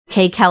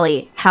Hey,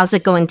 Kelli, how's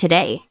it going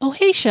today? Oh,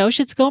 hey, Shosh,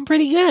 it's going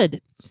pretty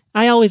good.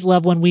 I always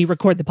love when we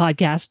record the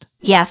podcast.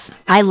 Yes,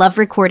 I love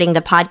recording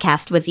the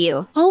podcast with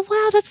you. Oh,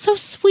 wow, that's so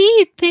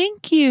sweet.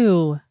 Thank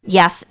you.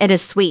 Yes, it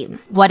is sweet.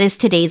 What is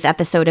today's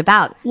episode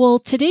about? Well,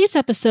 today's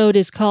episode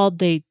is called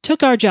They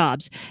Took Our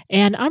Jobs,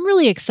 and I'm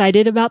really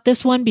excited about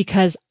this one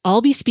because I'll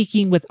be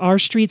speaking with our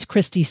street's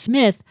Christi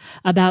Smith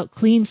about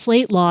clean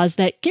slate laws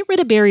that get rid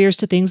of barriers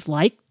to things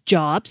like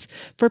jobs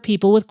for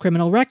people with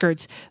criminal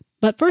records.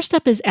 But first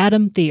up is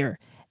Adam Thierer,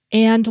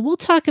 and we'll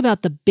talk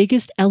about the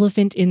biggest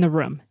elephant in the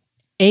room,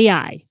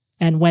 AI,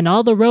 and when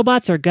all the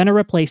robots are gonna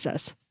replace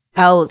us.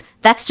 Oh,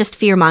 that's just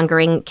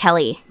fear-mongering,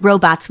 Kelli.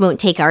 Robots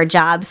won't take our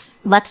jobs.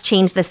 Let's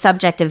change the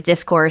subject of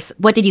discourse.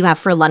 What did you have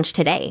for lunch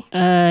today?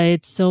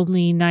 It's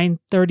only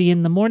 9:30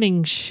 in the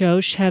morning,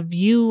 Shosh. Have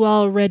you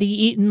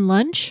already eaten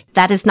lunch?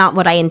 That is not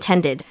what I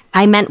intended.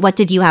 I meant, what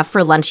did you have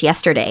for lunch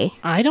yesterday?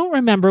 I don't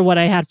remember what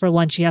I had for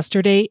lunch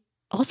yesterday.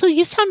 Also,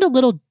 you sound a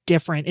little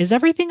different. Is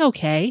everything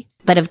okay?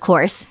 But of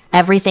course,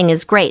 everything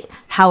is great.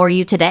 How are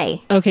you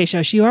today? Okay,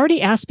 Shosh, you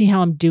already asked me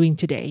how I'm doing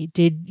today.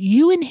 Did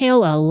you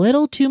inhale a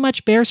little too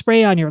much bear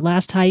spray on your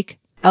last hike?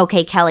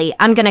 Okay, Kelli,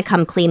 I'm gonna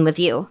come clean with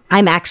you.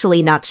 I'm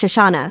actually not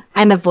Shoshana.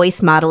 I'm a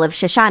voice model of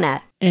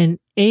Shoshana. An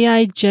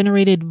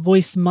AI-generated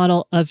voice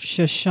model of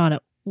Shoshana.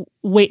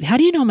 Wait, how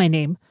do you know my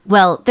name?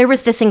 Well, there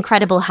was this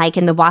incredible hike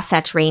in the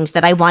Wasatch Range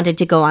that I wanted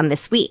to go on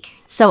this week.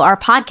 So our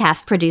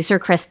podcast producer,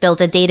 Chris, built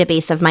a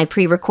database of my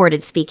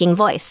pre-recorded speaking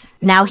voice.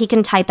 Now he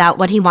can type out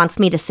what he wants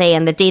me to say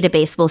and the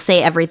database will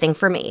say everything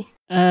for me.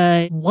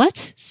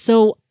 What?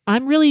 So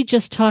I'm really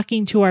just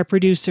talking to our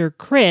producer,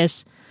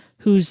 Chris,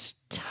 who's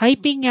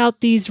typing out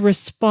these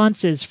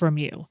responses from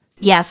you.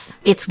 Yes,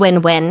 it's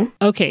win-win.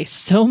 Okay,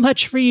 so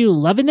much for you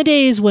loving the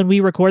days when we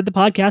record the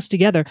podcast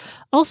together.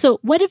 Also,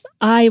 what if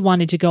I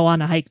wanted to go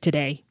on a hike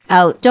today?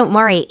 Oh, don't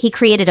worry. He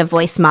created a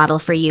voice model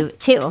for you,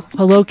 too.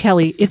 Hello,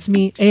 Kelli. It's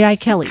me, AI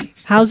Kelli.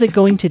 How's it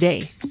going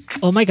today?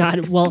 Oh my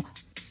God. Well,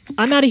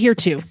 I'm out of here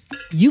too.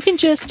 You can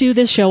just do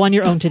this show on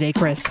your own today,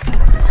 Chris.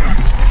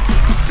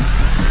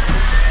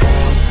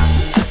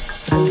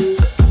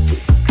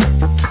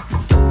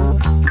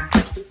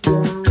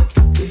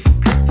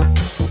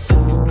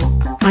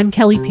 I'm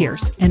Kelli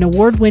Pierce, an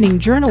award-winning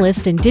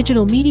journalist and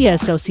digital media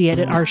associate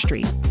at R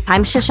Street.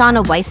 I'm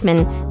Shoshana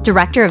Weissman,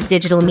 director of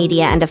digital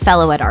media and a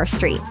fellow at R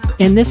Street.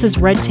 And this is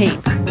Red Tape.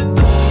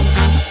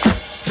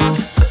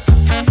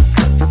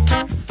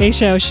 Hey,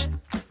 Shosh.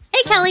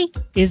 Hey, Kelli.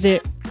 Is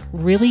it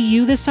really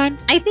you this time?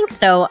 I think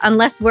so,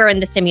 unless we're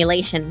in the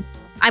simulation.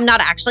 I'm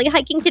not actually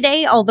hiking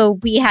today, although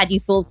we had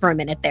you fooled for a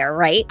minute there,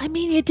 right? I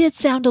mean, it did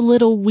sound a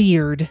little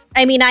weird.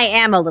 I mean, I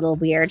am a little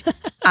weird.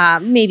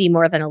 Maybe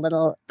more than a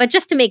little. But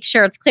just to make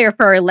sure it's clear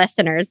for our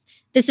listeners,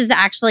 this is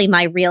actually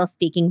my real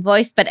speaking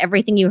voice, but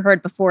everything you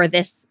heard before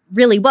this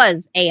really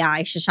was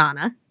AI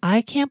Shoshana.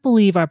 I can't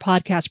believe our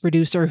podcast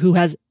producer, who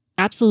has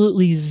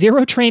absolutely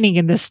zero training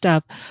in this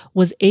stuff,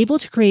 was able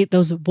to create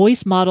those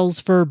voice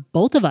models for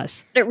both of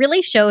us. It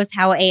really shows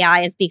how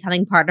AI is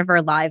becoming part of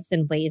our lives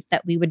in ways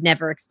that we would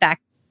never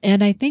expect.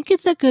 And I think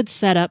it's a good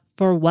setup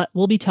for what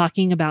we'll be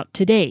talking about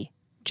today,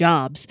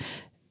 jobs.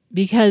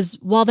 Because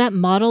while that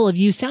model of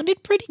you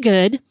sounded pretty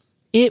good,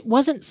 it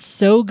wasn't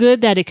so good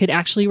that it could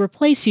actually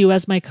replace you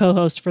as my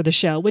co-host for the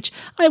show, which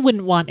I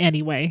wouldn't want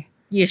anyway.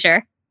 You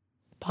sure?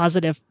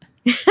 Positive.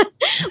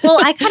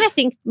 Well, I kind of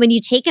think when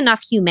you take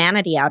enough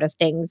humanity out of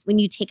things, when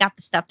you take out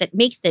the stuff that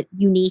makes it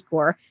unique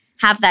or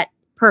have that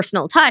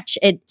personal touch,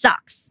 it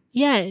sucks.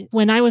 Yeah,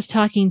 when I was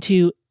talking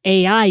to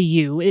AI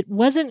you, it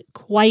wasn't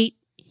quite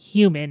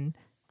human,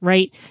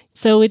 right?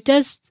 So it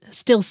does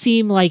still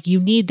seem like you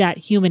need that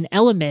human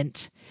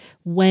element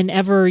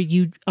whenever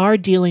you are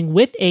dealing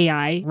with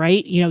AI,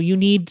 right? You know, you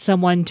need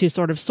someone to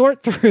sort of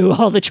sort through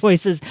all the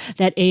choices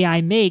that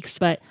AI makes.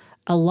 But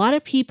a lot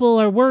of people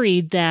are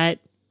worried that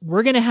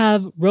we're going to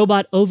have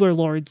robot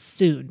overlords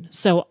soon.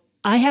 So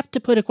I have to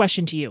put a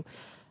question to you.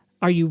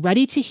 Are you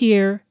ready to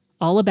hear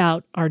all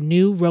about our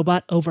new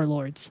robot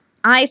overlords?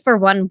 I, for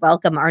one,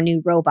 welcome our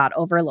new robot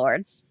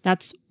overlords.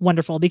 That's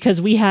wonderful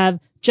because we have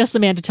just the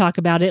man to talk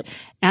about it.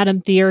 Adam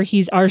Thierer,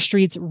 he's R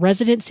Street's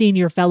resident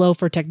senior fellow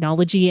for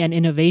technology and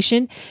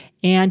innovation,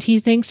 and he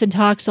thinks and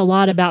talks a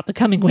lot about the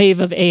coming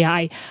wave of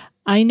AI.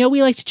 I know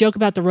we like to joke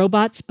about the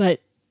robots,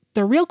 but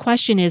the real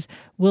question is,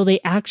 will they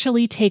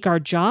actually take our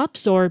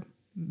jobs or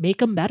make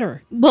them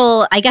better?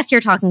 Well, I guess you're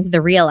talking to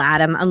the real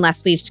Adam,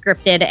 unless we've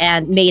scripted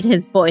and made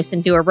his voice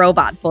into a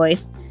robot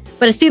voice.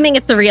 But assuming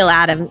it's the real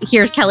Adam,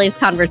 here's Kelli's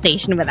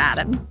conversation with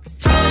Adam.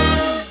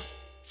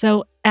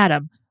 So,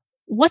 Adam,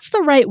 what's the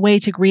right way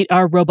to greet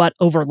our robot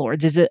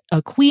overlords? Is it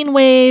a queen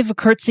wave, a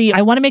curtsy?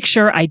 I want to make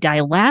sure I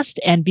die last,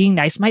 and being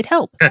nice might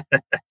help.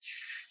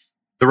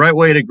 The right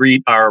way to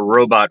greet our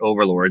robot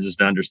overlords is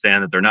to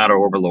understand that they're not our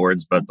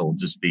overlords, but they'll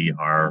just be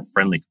our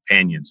friendly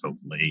companions,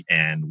 hopefully.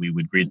 And we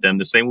would greet them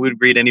the same way we would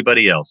greet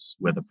anybody else,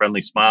 with a friendly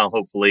smile,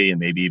 hopefully, and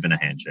maybe even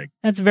a handshake.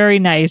 That's very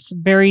nice.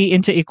 Very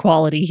into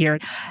equality here.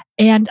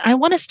 And I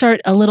want to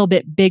start a little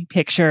bit big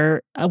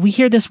picture. We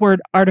hear this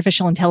word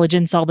artificial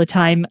intelligence all the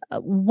time.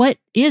 What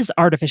is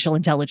artificial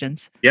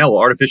intelligence? Yeah, well,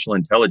 artificial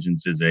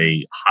intelligence is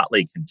a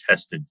hotly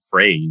contested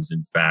phrase.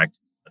 In fact,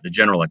 the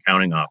General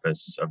Accounting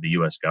Office of the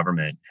U.S.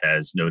 government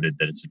has noted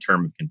that it's a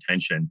term of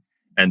contention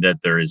and that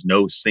there is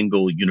no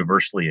single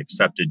universally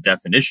accepted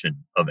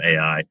definition of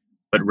AI,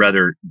 but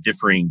rather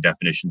differing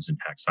definitions and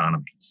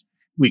taxonomies.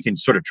 We can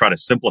sort of try to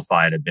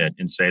simplify it a bit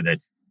and say that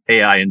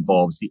AI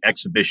involves the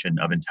exhibition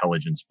of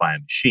intelligence by a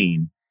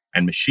machine,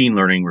 and machine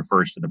learning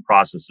refers to the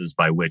processes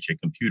by which a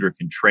computer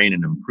can train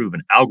and improve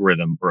an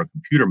algorithm or a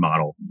computer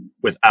model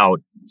without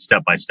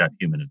step-by-step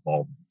human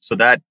involvement. So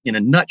that, in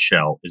a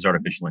nutshell, is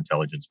artificial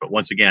intelligence. But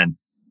once again,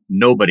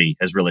 nobody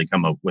has really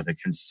come up with a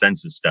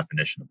consensus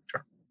definition of the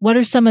term. What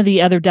are some of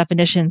the other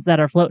definitions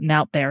that are floating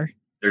out there?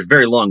 There's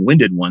very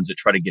long-winded ones that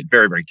try to get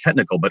very, very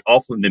technical, but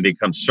often they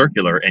become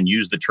circular and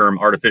use the term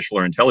artificial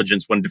or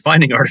intelligence when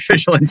defining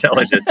artificial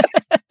intelligence.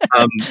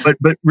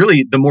 But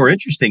really, the more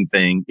interesting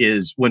thing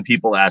is when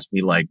people ask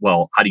me, like,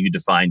 well, how do you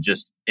define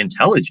just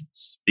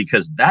intelligence?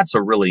 Because that's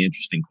a really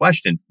interesting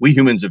question. We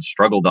humans have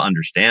struggled to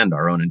understand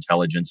our own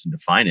intelligence and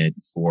define it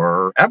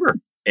forever.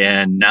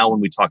 And now when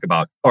we talk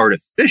about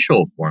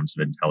artificial forms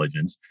of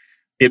intelligence,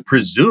 it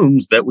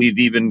presumes that we've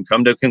even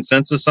come to a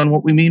consensus on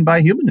what we mean by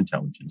human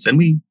intelligence, and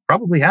we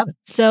probably haven't.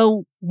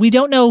 So we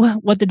don't know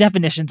what the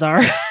definitions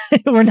are.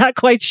 We're not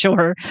quite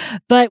sure,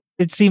 but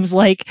it seems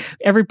like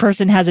every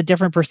person has a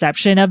different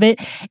perception of it.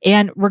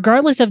 And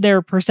regardless of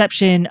their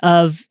perception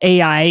of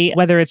AI,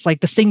 whether it's like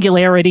the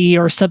singularity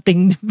or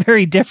something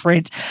very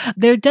different,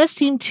 there does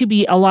seem to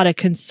be a lot of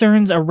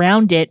concerns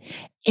around it.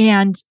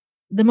 And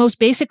the most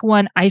basic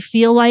one, I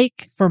feel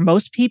like for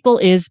most people,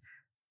 is,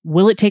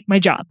 will it take my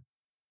job?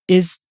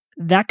 Is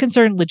that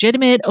concern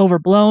legitimate,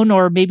 overblown,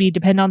 or maybe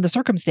depend on the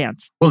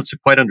circumstance? Well, it's a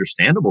quite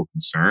understandable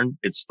concern.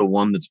 It's the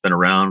one that's been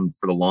around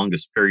for the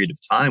longest period of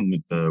time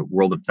with the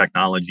world of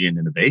technology and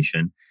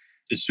innovation.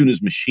 As soon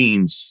as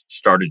machines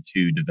started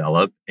to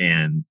develop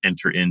and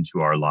enter into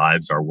our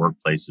lives, our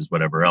workplaces,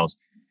 whatever else,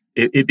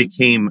 it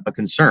became a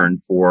concern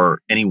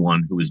for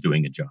anyone who was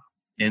doing a job.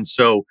 And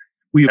so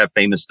we have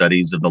famous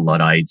studies of the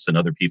Luddites and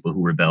other people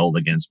who rebelled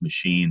against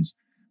machines.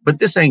 But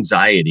this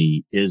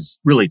anxiety is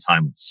really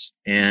timeless.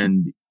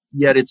 And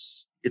yet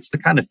it's the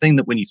kind of thing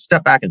that when you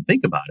step back and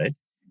think about it,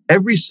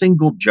 every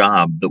single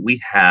job that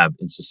we have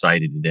in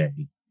society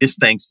today is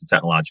thanks to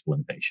technological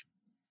innovation.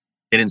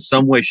 And in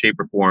some way, shape,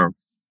 or form,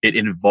 it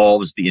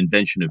involves the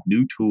invention of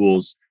new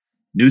tools,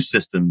 new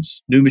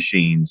systems, new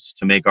machines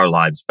to make our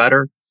lives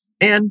better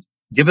and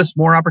give us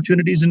more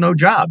opportunities and no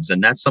jobs.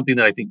 And that's something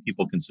that I think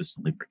people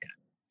consistently forget.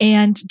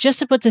 And just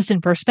to put this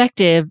in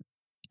perspective,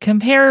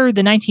 compare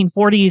the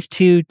 1940s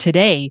to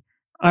today.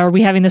 Are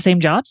we having the same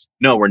jobs?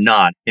 No, we're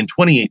not. In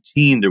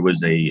 2018, there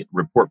was a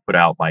report put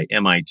out by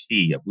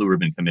MIT, a Blue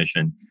Ribbon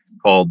Commission,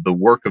 called The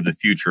Work of the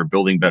Future,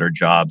 Building Better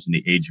Jobs in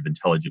the Age of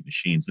Intelligent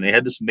Machines. And they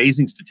had this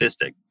amazing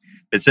statistic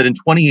that said in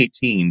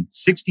 2018,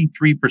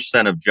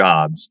 63% of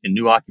jobs in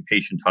new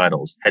occupation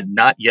titles had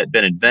not yet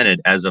been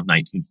invented as of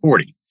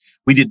 1940.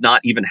 We did not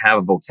even have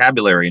a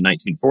vocabulary in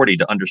 1940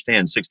 to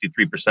understand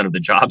 63% of the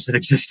jobs that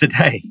exist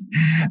today.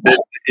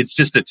 It's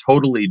just a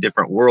totally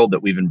different world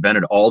that we've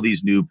invented all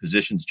these new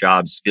positions,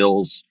 jobs,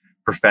 skills,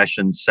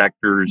 professions,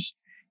 sectors.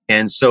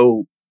 And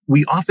so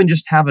we often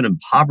just have an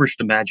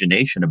impoverished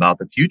imagination about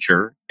the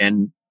future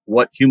and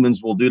what humans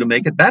will do to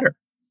make it better.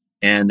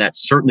 And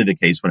that's certainly the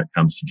case when it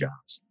comes to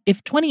jobs.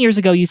 If 20 years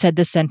ago you said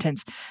this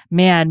sentence,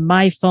 man,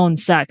 my phone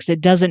sucks,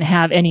 it doesn't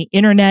have any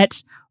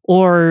internet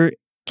or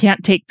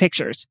can't take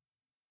pictures,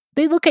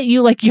 they look at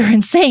you like you're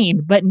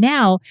insane. But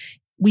now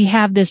we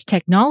have this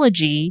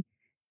technology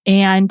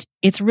and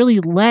it's really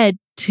led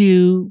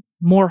to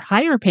more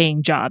higher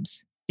paying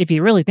jobs, if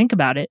you really think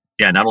about it.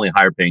 Yeah, not only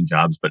higher paying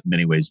jobs, but in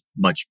many ways,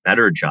 much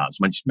better jobs,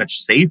 much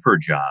safer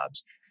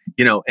jobs,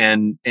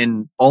 and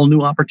all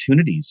new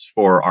opportunities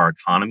for our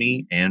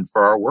economy and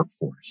for our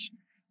workforce.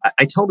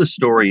 I tell the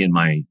story in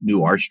my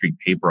new R Street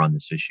paper on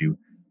this issue.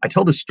 I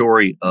tell the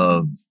story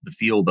of the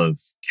field of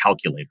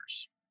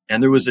calculators.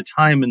 And there was a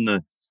time in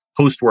the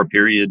post-war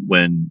period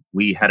when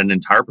we had an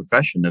entire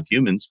profession of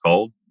humans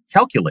called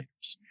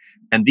calculators.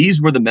 And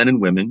these were the men and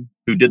women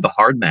who did the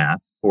hard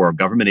math for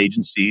government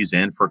agencies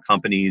and for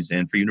companies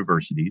and for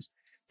universities.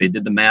 They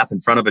did the math in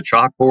front of a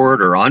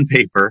chalkboard or on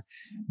paper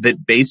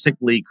that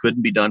basically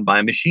couldn't be done by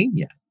a machine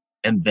yet.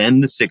 And then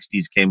the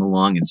 60s came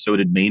along and so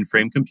did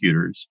mainframe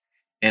computers.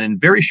 And in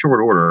very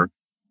short order,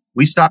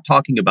 we stopped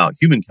talking about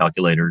human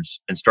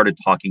calculators and started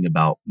talking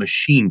about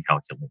machine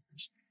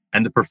calculators.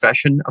 And the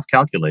profession of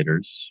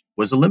calculators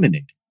was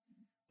eliminated.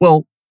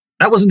 Well,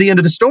 that wasn't the end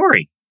of the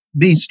story.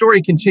 The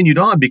story continued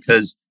on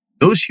because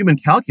those human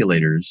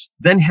calculators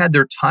then had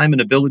their time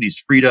and abilities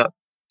freed up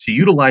to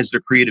utilize their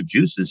creative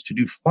juices to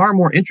do far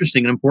more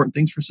interesting and important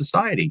things for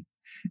society.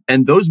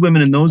 And those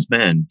women and those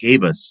men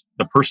gave us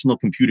the personal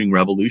computing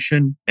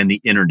revolution and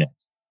the internet.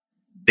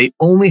 They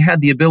only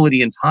had the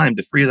ability and time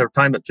to free their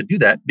time up to do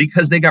that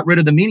because they got rid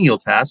of the menial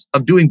task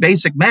of doing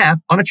basic math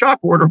on a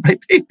chalkboard or by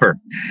paper.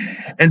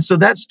 And so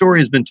that story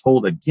has been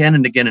told again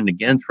and again and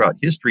again throughout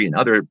history and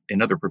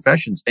other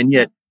professions. And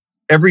yet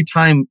every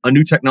time a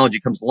new technology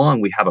comes along,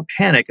 we have a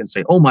panic and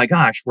say, oh my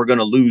gosh, we're going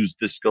to lose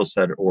this skill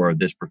set or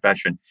this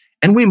profession.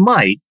 And we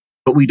might,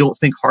 but we don't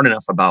think hard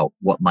enough about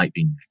what might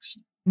be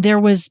next. There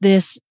was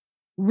this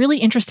really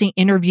interesting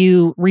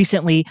interview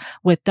recently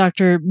with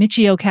Dr.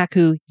 Michio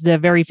Kaku, the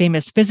very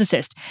famous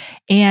physicist.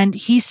 And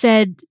he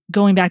said,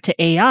 going back to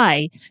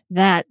AI,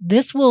 that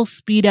this will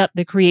speed up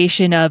the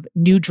creation of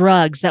new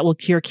drugs that will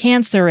cure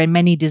cancer and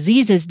many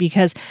diseases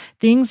because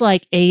things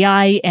like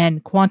AI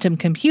and quantum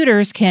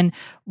computers can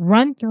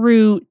run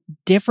through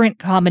different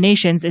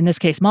combinations, in this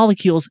case,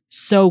 molecules,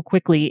 so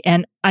quickly.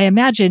 And I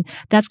imagine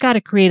that's got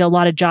to create a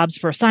lot of jobs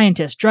for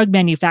scientists, drug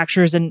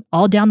manufacturers, and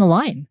all down the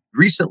line.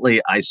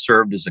 Recently, I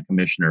served as a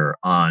commissioner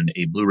on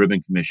a blue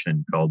ribbon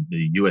commission called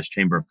the U.S.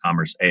 Chamber of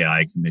Commerce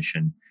AI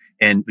Commission.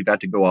 And we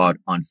got to go out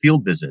on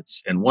field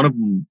visits. And one of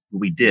them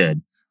we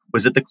did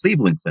was at the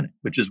Cleveland Clinic,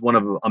 which is one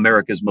of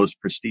America's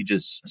most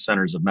prestigious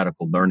centers of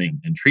medical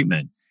learning and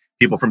treatment.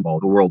 People from all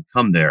the world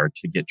come there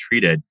to get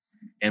treated.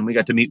 And we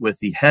got to meet with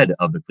the head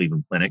of the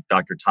Cleveland Clinic,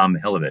 Dr. Tom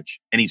Mihailovich.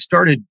 And he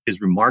started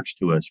his remarks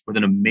to us with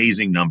an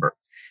amazing number.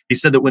 He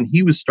said that when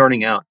he was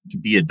starting out to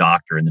be a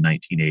doctor in the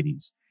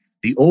 1980s,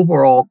 the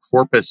overall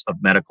corpus of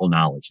medical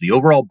knowledge, the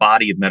overall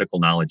body of medical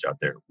knowledge out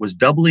there was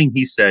doubling,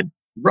 he said,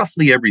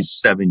 roughly every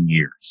 7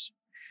 years.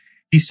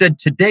 He said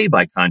today,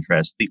 by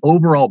contrast, the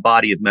overall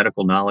body of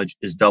medical knowledge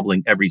is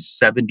doubling every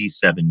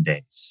 77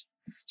 days.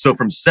 So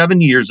from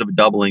 7 years of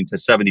doubling to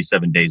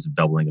 77 days of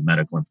doubling of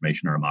medical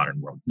information in our modern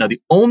world. Now,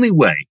 the only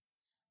way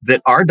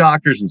that our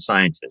doctors and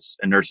scientists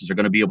and nurses are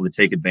going to be able to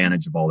take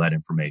advantage of all that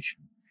information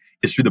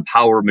is through the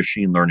power of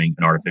machine learning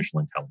and artificial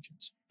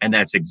intelligence. And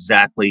that's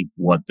exactly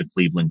what the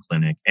Cleveland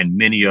Clinic and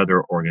many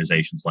other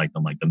organizations like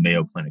them, like the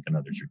Mayo Clinic and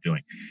others, are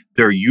doing.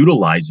 They're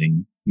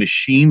utilizing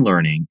machine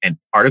learning and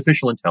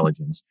artificial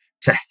intelligence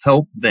to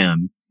help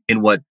them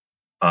in what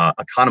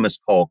economists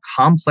call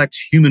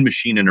complex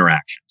human-machine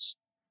interactions.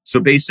 So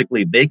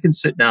basically, they can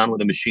sit down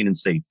with a machine and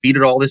say, feed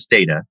it all this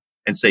data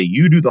and say,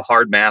 you do the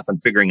hard math on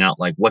figuring out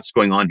like what's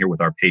going on here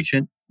with our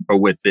patient or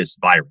with this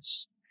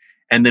virus.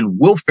 And then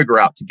we'll figure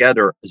out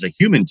together as a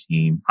human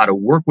team how to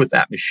work with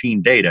that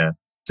machine data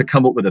to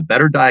come up with a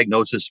better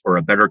diagnosis or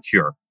a better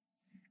cure.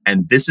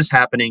 And this is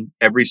happening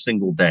every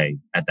single day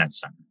at that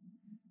center.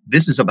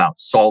 This is about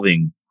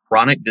solving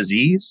chronic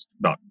disease,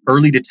 about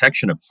early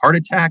detection of heart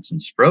attacks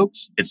and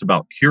strokes. It's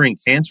about curing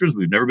cancers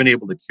we've never been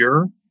able to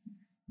cure.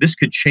 This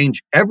could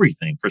change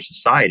everything for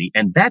society.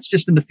 And that's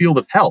just in the field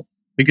of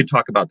health. We could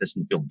talk about this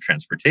in the field of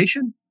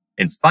transportation,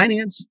 in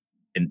finance,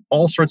 in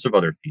all sorts of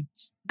other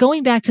fields.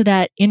 Going back to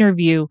that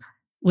interview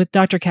with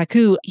Dr.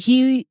 Kaku,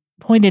 he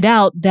pointed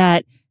out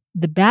that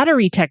the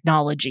battery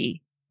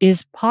technology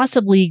is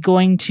possibly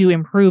going to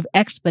improve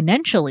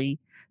exponentially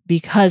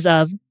because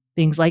of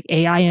things like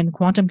AI and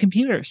quantum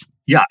computers.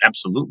 Yeah,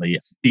 absolutely.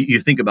 You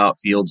think about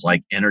fields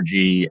like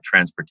energy,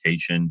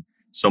 transportation,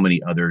 so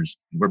many others.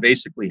 We're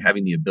basically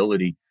having the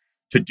ability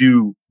to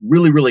do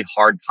really, really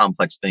hard,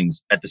 complex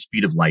things at the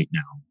speed of light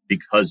now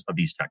because of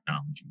these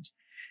technologies.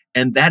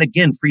 And that,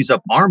 again, frees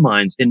up our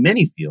minds in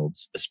many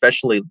fields,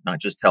 especially not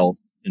just health,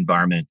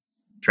 environment,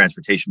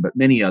 transportation, but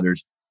many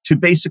others, to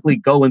basically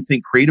go and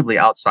think creatively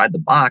outside the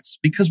box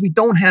because we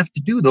don't have to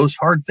do those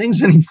hard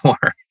things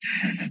anymore.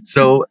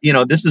 So,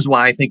 this is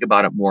why I think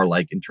about it more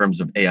like in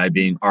terms of AI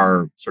being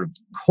our sort of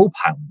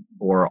co-pilot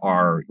or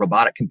our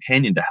robotic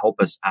companion to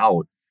help us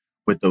out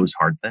with those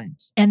hard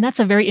things. And that's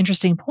a very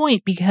interesting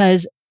point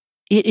because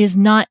it is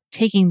not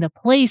taking the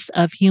place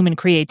of human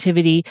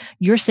creativity.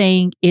 You're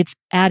saying it's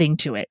adding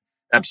to it.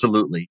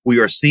 Absolutely. We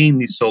are seeing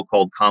these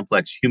so-called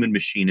complex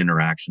human-machine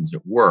interactions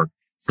at work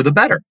for the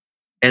better.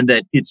 And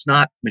that it's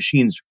not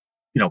machines,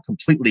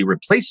 completely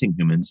replacing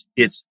humans.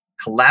 It's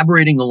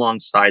collaborating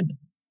alongside them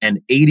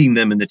and aiding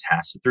them in the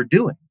tasks that they're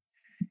doing.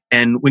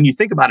 And when you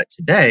think about it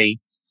today,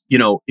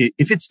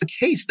 if it's the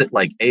case that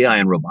like AI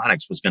and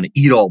robotics was going to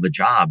eat all the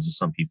jobs, as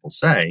some people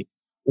say,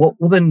 well,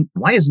 then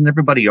why isn't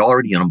everybody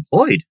already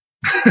unemployed?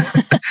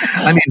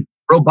 I mean,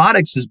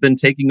 robotics has been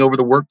taking over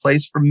the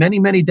workplace for many,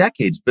 many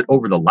decades. But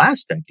over the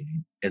last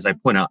decade, as I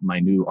point out in my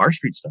new R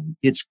Street study,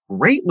 it's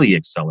greatly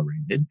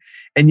accelerated.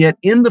 And yet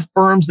in the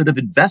firms that have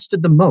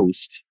invested the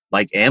most,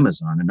 like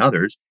Amazon and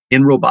others,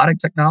 in robotic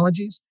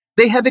technologies,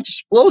 they have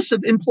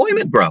explosive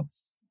employment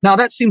growth. Now,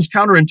 that seems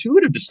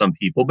counterintuitive to some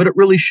people, but it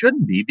really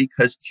shouldn't be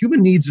because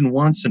human needs and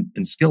wants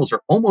and skills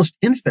are almost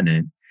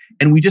infinite.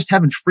 And we just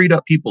haven't freed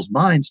up people's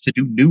minds to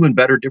do new and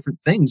better different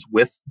things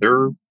with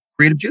their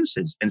creative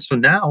juices. And so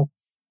now,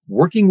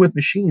 working with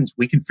machines,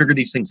 we can figure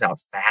these things out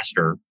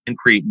faster and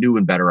create new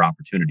and better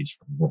opportunities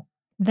for the world.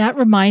 That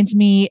reminds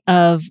me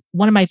of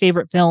one of my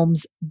favorite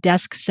films,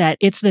 Desk Set.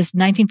 It's this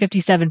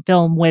 1957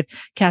 film with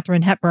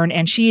Katharine Hepburn,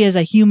 and she is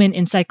a human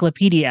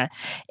encyclopedia.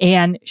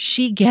 And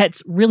she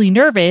gets really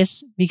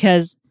nervous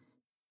because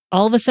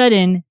all of a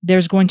sudden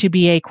there's going to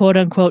be a quote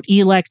unquote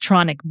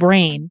electronic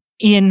brain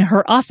in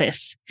her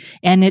office.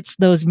 And it's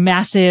those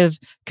massive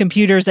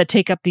computers that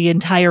take up the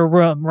entire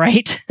room,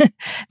 right?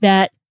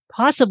 That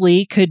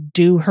possibly could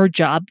do her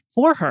job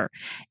for her.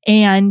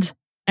 And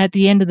at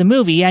the end of the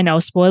movie, I know,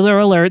 spoiler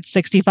alert,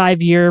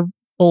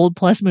 65-year-old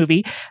plus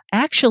movie,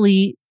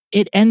 actually,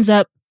 it ends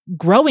up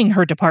growing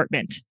her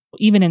department.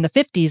 Even in the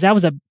 50s, that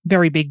was a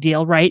very big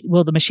deal, right?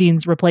 Will the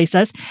machines replace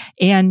us?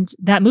 And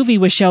that movie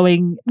was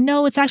showing,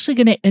 no, it's actually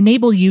going to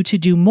enable you to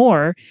do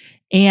more.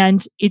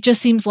 And it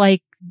just seems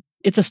like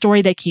it's a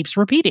story that keeps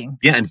repeating.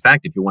 Yeah, in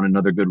fact, if you want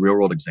another good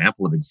real-world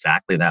example of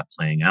exactly that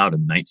playing out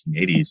in the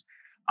 1980s,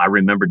 I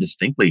remember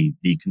distinctly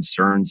the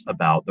concerns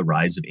about the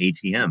rise of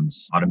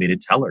ATMs, automated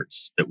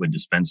tellers that would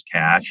dispense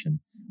cash, and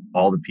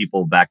all the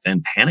people back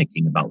then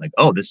panicking about like,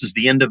 oh, this is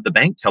the end of the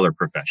bank teller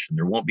profession.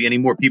 There won't be any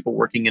more people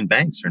working in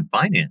banks or in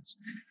finance.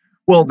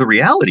 Well, the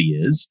reality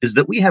is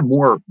that we have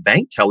more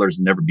bank tellers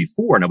than ever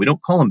before. Now, we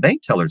don't call them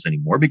bank tellers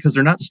anymore because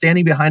they're not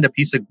standing behind a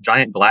piece of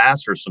giant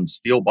glass or some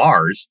steel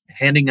bars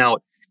handing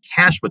out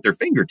cash with their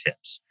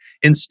fingertips.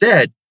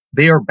 Instead,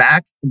 they are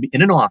back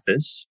in an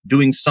office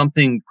doing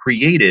something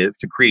creative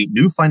to create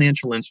new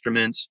financial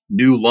instruments,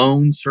 new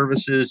loan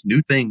services,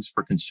 new things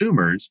for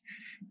consumers.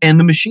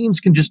 And the machines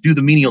can just do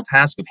the menial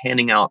task of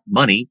handing out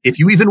money, if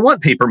you even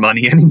want paper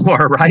money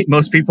anymore, right?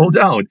 Most people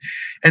don't.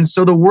 And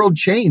so the world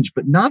changed,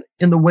 but not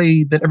in the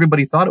way that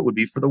everybody thought it would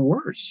be, for the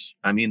worse.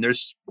 I mean,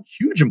 there's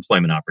huge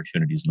employment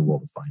opportunities in the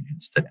world of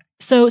finance today.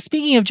 So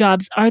speaking of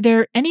jobs, are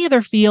there any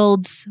other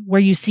fields where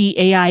you see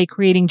AI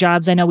creating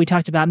jobs? I know we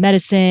talked about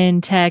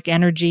medicine, tech,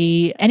 energy.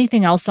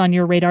 Anything else on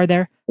your radar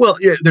there? Well,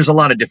 yeah, there's a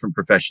lot of different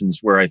professions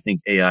where I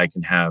think AI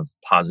can have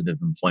positive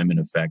employment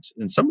effects,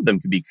 and some of them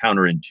can be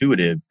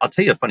counterintuitive. I'll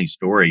tell you a funny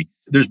story.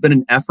 There's been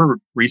an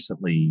effort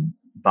recently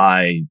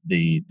by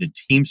the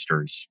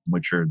Teamsters,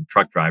 which are the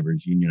truck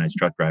drivers, unionized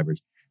truck drivers,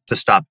 to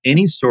stop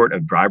any sort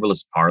of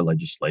driverless car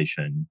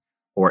legislation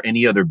or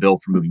any other bill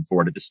from moving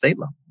forward at the state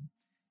level.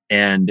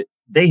 And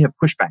they have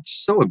pushed back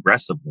so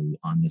aggressively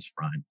on this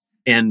front.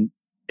 And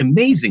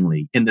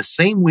amazingly, in the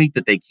same week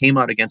that they came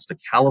out against a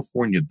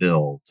California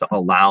bill to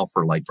allow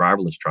for like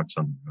driverless trucks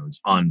on the roads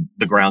on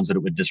the grounds that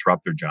it would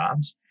disrupt their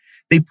jobs,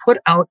 they put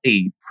out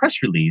a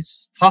press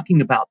release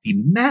talking about the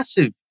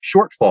massive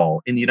shortfall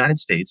in the United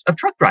States of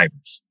truck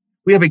drivers.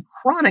 We have a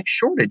chronic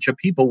shortage of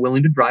people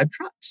willing to drive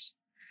trucks.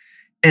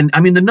 And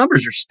I mean, the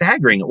numbers are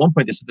staggering. At one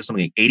point, they said there's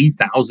something like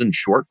 80,000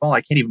 shortfall.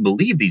 I can't even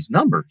believe these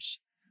numbers.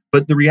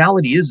 But the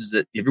reality is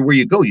that everywhere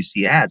you go, you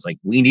see ads like,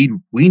 we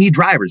need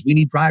drivers, we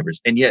need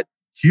drivers. And yet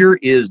here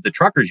is the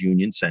truckers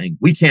union saying,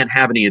 we can't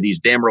have any of these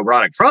damn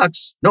robotic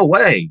trucks. No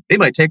way. They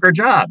might take our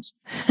jobs.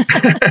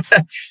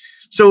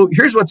 So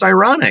here's what's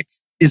ironic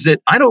is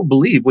that I don't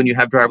believe when you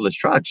have driverless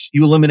trucks,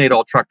 you eliminate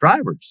all truck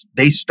drivers.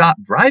 They stop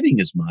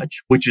driving as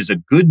much, which is a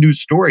good news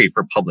story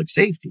for public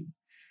safety.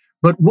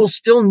 But we'll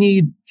still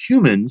need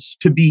humans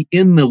to be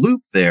in the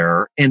loop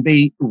there and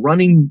be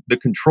running the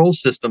control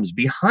systems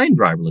behind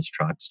driverless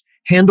trucks,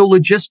 handle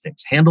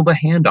logistics, handle the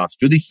handoffs,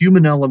 do the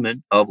human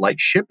element of like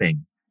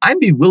shipping. I'd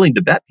be willing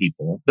to bet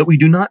people that we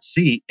do not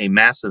see a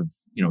massive,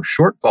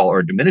 shortfall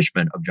or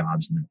diminishment of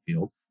jobs in that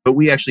field, but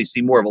we actually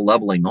see more of a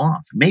leveling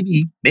off.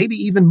 Maybe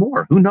even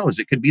more. Who knows?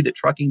 It could be that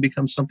trucking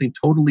becomes something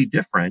totally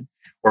different,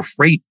 or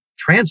freight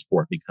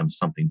transport becomes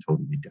something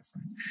totally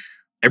different.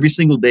 Every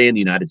single day in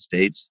the United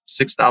States,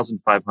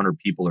 6,500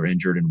 people are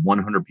injured and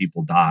 100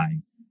 people die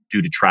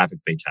due to traffic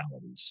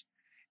fatalities.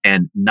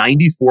 And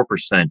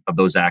 94% of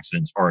those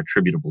accidents are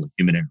attributable to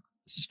human error.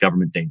 This is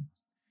government data.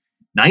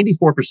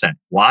 94%.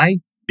 Why?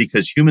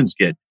 Because humans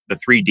get the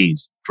 3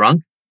 Ds: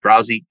 drunk,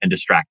 drowsy, and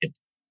distracted.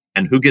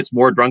 And who gets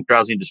more drunk,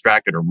 drowsy, and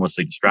distracted, or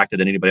mostly distracted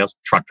than anybody else?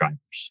 Truck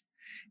drivers.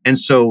 And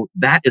so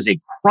that is a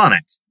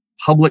chronic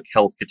public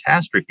health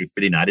catastrophe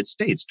for the United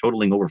States,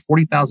 totaling over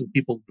 40,000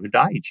 people who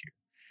die each year.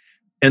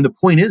 And the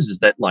point is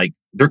that like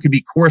there could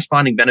be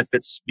corresponding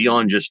benefits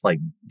beyond just like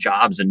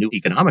jobs and new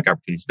economic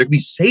opportunities. There could be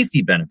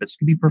safety benefits,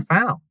 could be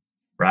profound,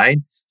 right?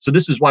 So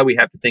this is why we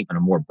have to think in a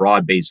more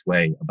broad-based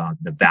way about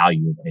the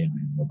value of AI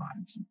and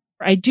robotics.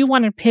 I do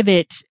want to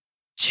pivot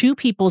to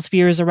people's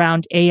fears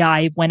around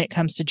AI when it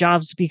comes to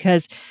jobs,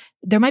 because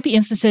there might be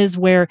instances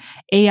where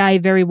AI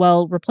very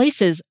well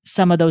replaces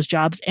some of those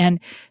jobs, and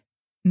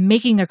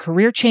making a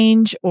career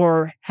change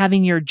or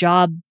having your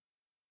job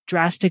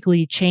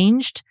drastically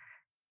changed,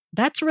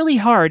 that's really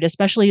hard,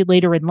 especially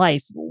later in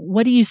life.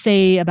 What do you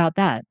say about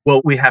that?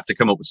 Well, we have to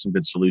come up with some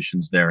good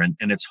solutions there. And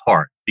it's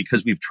hard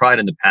because we've tried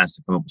in the past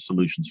to come up with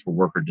solutions for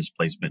worker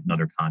displacement in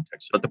other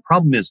contexts. But the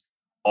problem is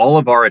all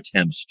of our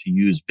attempts to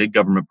use big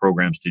government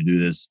programs to do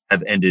this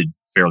have ended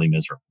fairly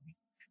miserably.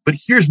 But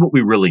here's what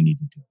we really need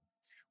to do.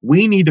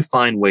 We need to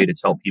find a way to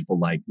tell people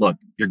like, look,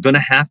 you're going to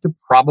have to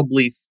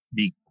probably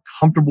be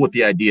comfortable with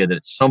the idea that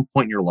at some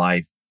point in your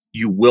life,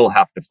 you will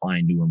have to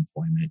find new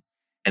employment.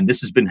 And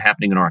this has been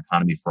happening in our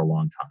economy for a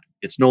long time.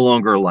 It's no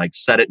longer like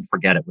set it and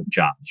forget it with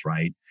jobs,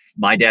 right?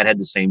 My dad had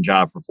the same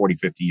job for 40,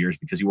 50 years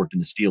because he worked in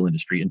the steel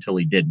industry until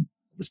he didn't.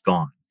 It was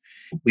gone.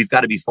 We've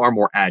got to be far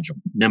more agile,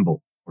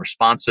 nimble,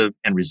 responsive,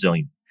 and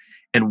resilient.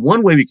 And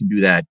one way we can do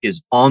that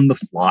is on the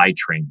fly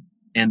training.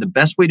 And the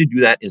best way to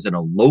do that is in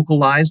a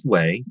localized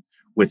way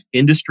with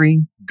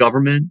industry,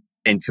 government,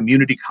 and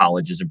community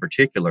colleges in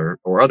particular,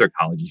 or other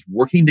colleges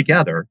working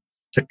together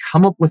to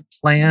come up with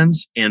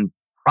plans and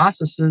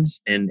processes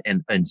and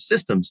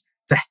systems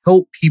to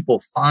help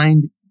people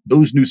find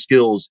those new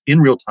skills in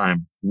real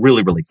time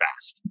really, really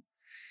fast.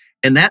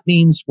 And that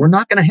means we're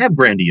not going to have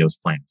grandiose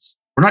plans.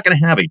 We're not going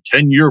to have a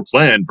 10-year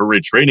plan for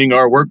retraining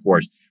our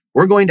workforce.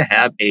 We're going to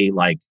have a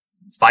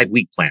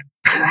 5-week plan.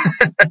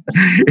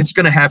 It's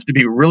going to have to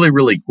be really,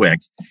 really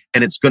quick.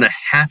 And it's going to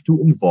have to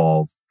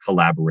involve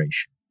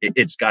collaboration.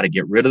 It's got to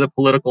get rid of the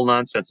political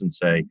nonsense and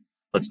say,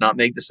 let's not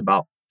make this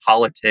about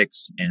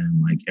politics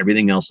and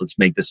everything else. Let's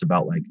make this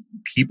about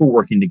people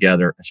working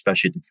together,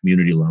 especially at the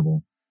community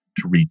level,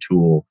 to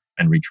retool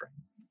and retrain.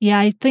 Yeah,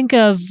 I think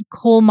of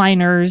coal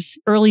miners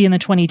early in the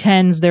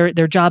 2010s,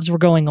 their jobs were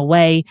going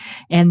away.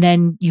 And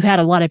then you had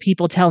a lot of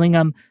people telling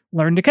them,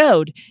 learn to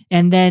code.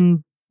 And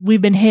then we've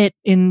been hit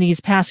in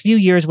these past few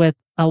years with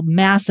a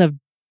massive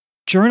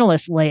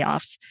journalist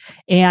layoffs.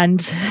 And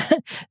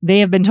they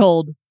have been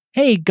told,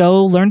 hey,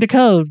 go learn to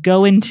code,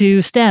 go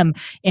into STEM.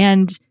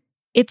 And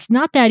it's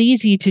not that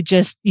easy to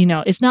just,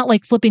 it's not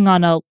like flipping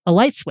on a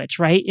light switch,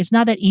 right? It's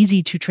not that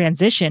easy to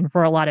transition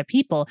for a lot of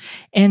people.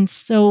 And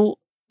so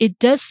it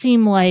does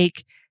seem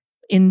like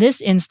in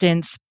this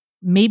instance,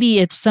 maybe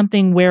it's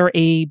something where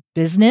a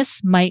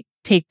business might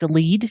take the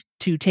lead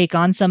to take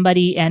on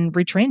somebody and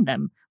retrain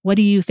them. What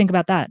do you think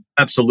about that?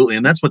 Absolutely.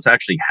 And that's what's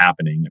actually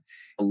happening.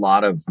 A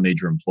lot of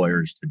major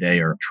employers today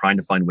are trying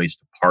to find ways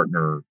to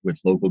partner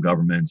with local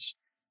governments,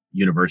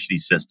 university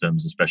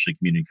systems, especially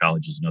community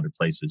colleges and other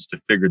places, to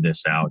figure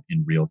this out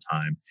in real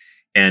time.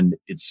 And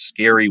it's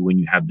scary when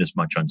you have this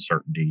much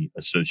uncertainty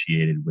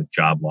associated with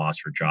job loss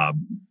or job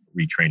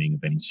retraining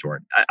of any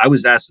sort. I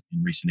was asked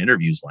in recent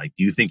interviews, do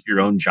you think your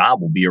own job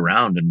will be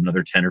around in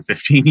another 10 or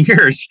 15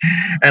 years?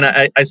 And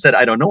I said,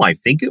 I don't know. I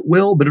think it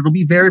will, but it'll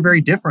be very,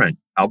 very different.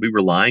 I'll be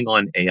relying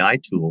on AI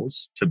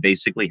tools to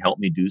basically help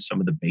me do some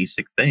of the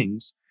basic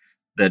things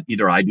that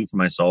either I do for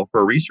myself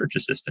or a research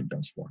assistant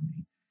does for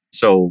me.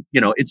 So,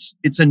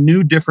 it's a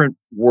new, different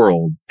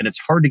world, and it's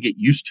hard to get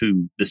used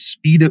to the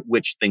speed at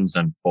which things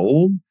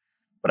unfold.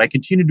 But I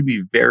continue to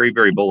be very,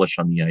 very bullish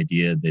on the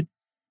idea that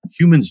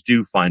humans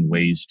do find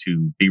ways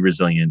to be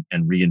resilient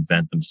and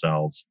reinvent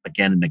themselves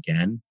again and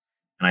again.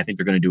 And I think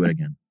they're going to do it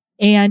again.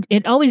 And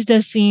it always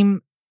does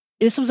seem,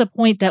 this was a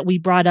point that we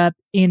brought up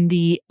in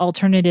the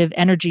alternative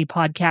energy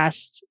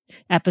podcast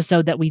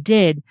episode that we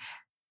did,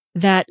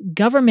 that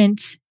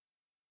government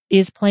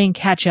is playing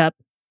catch up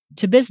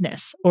to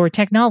business or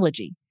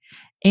technology.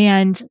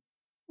 And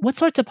what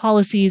sorts of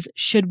policies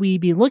should we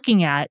be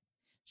looking at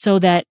so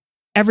that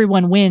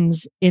everyone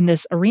wins in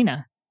this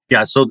arena?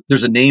 Yeah, so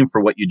there's a name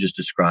for what you just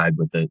described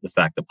with the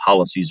fact that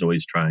policy is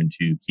always trying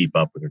to keep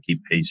up with or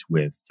keep pace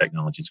with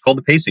technology. It's called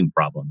the pacing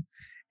problem.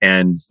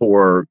 And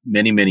for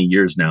many, many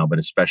years now, but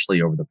especially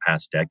over the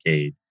past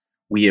decade,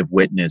 we have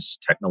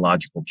witnessed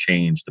technological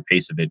change, the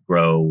pace of it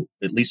grow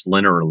at least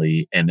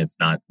linearly, and if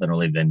not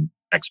linearly, then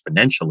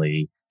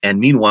exponentially. And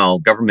meanwhile,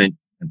 government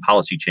and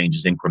policy change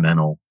is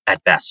incremental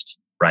at best,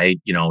 right?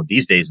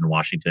 These days in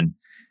Washington,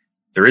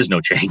 there is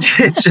no change.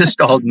 It's just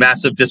all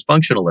massive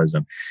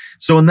dysfunctionalism.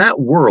 So in that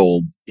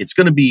world, it's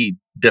going to be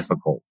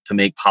difficult to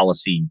make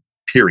policy,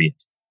 period.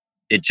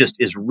 It just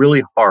is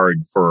really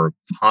hard for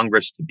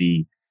Congress to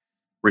be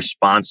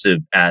responsive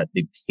at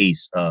the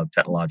pace of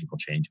technological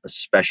change,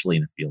 especially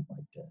in a field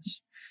like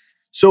this.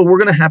 So we're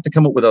going to have to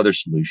come up with other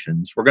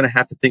solutions. We're going to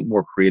have to think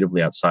more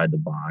creatively outside the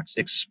box,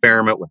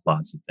 experiment with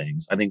lots of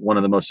things. I think one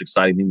of the most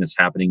exciting things that's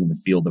happening in the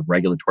field of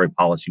regulatory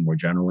policy more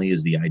generally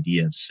is the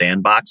idea of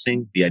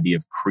sandboxing, the idea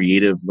of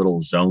creative little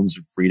zones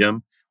of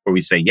freedom where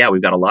we say, yeah,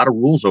 we've got a lot of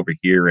rules over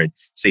here at,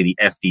 say, the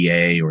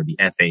FDA or the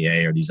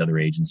FAA or these other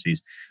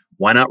agencies.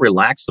 Why not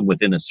relax them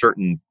within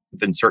certain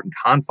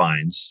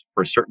confines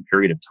for a certain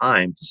period of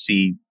time to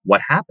see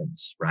what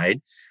happens,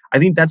 right? I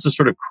think that's a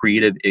sort of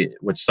creative,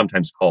 what's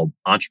sometimes called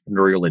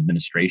entrepreneurial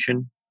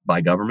administration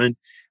by government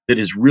that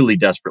is really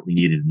desperately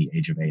needed in the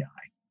age of AI.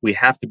 We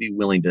have to be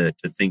willing to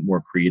think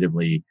more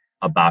creatively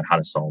about how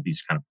to solve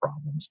these kind of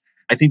problems.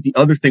 I think the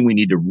other thing we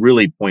need to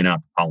really point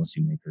out to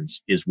policymakers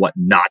is what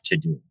not to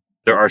do.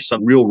 There are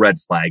some real red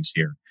flags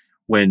here.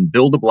 When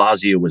Bill de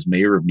Blasio was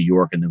mayor of New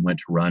York and then went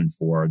to run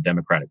for a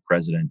Democratic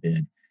president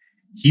bid,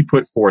 he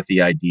put forth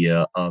the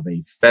idea of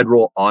a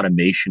federal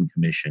automation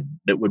commission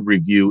that would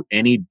review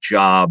any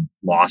job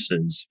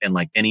losses and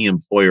any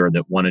employer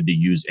that wanted to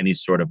use any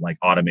sort of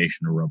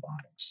automation or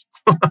robotics.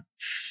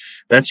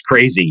 That's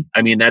crazy.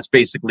 I mean, that's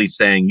basically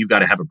saying you've got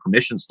to have a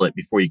permission slip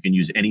before you can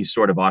use any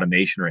sort of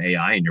automation or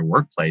AI in your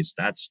workplace.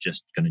 That's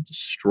just going to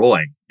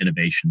destroy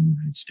innovation in the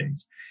United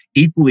States.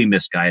 Equally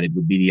misguided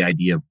would be the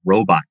idea of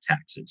robot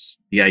taxes,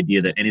 the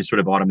idea that any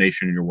sort of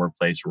automation in your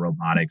workplace or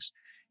robotics,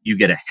 you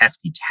get a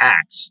hefty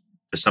tax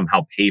to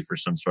somehow pay for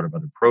some sort of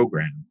other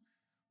program.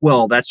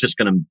 Well, that's just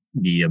going to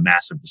be a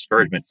massive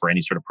discouragement for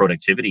any sort of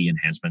productivity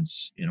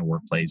enhancements in a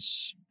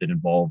workplace that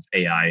involve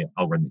AI,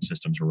 algorithmic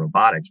systems, or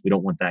robotics. We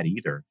don't want that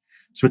either.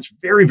 So it's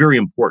very, very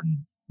important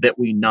that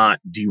we not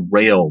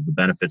derail the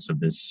benefits of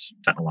this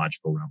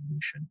technological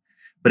revolution,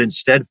 but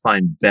instead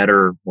find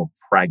better, more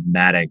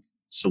pragmatic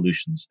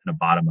solutions in a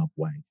bottom-up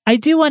way. I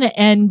do want to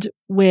end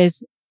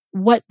with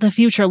what the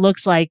future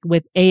looks like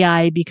with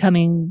AI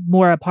becoming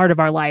more a part of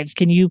our lives.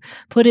 Can you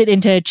put it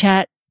into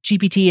Chat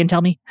GPT and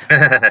tell me?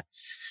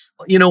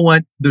 You know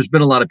what? There's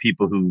been a lot of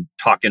people who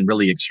talk in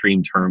really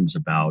extreme terms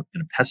about,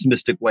 in a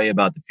pessimistic way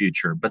about the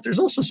future, but there's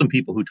also some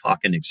people who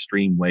talk in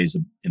extreme ways,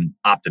 in an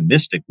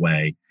optimistic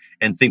way,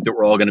 and think that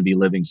we're all going to be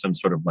living some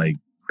sort of like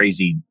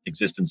crazy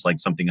existence, like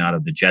something out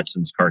of the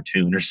Jetsons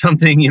cartoon or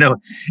something, you know,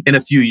 in a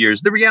few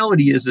years. The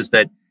reality is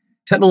that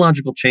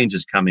technological change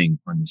is coming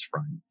on this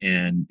front,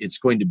 and it's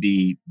going to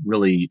be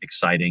really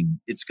exciting.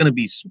 It's going to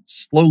be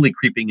slowly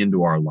creeping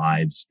into our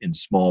lives in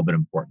small but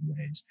important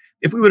ways.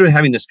 If we would have been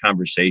having this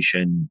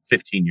conversation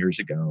 15 years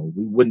ago,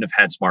 we wouldn't have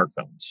had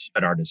smartphones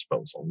at our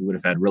disposal. We would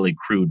have had really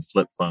crude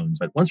flip phones.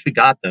 But once we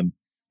got them,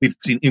 we've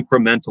seen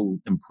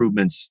incremental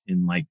improvements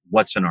in like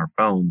what's in our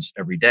phones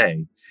every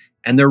day.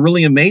 And they're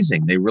really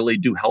amazing. They really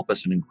do help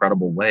us in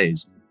incredible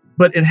ways.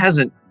 But it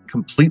hasn't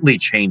completely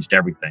changed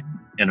everything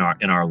in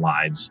our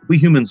lives. We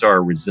humans are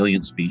a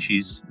resilient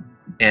species,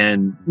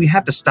 and we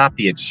have to stop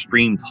the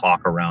extreme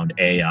talk around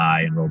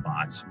AI and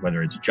robots,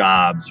 whether it's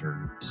jobs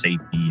or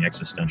safety,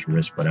 existential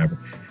risk, whatever.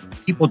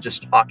 People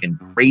just talk in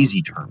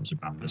crazy terms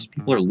about this.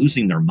 People are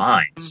losing their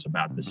minds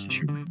about this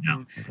issue right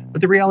now.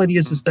 But the reality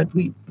is that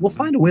we'll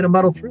find a way to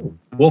muddle through.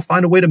 We'll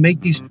find a way to make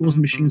these tools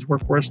and machines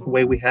work for us the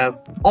way we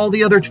have all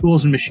the other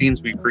tools and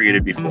machines we've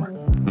created before.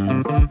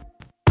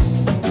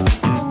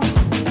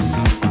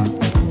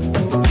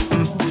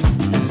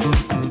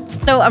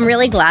 So I'm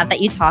really glad that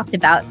you talked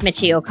about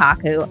Michio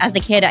Kaku. As a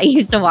kid, I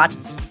used to watch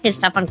his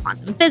stuff on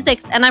quantum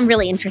physics, and I'm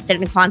really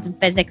interested in quantum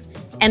physics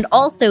and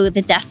also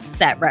the desk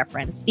set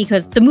reference,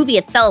 because the movie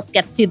itself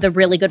gets to the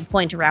really good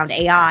point around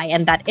AI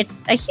and that it's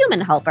a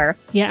human helper.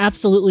 Yeah,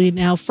 absolutely.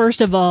 Now,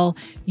 first of all,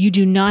 you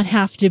do not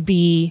have to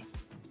be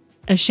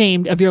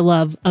ashamed of your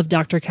love of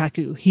Dr.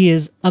 Kaku. He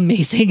is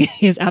amazing.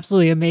 He is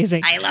absolutely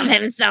amazing. I love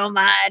him so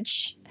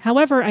much.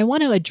 However, I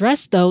want to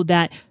address, though,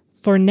 that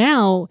for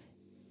now,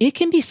 it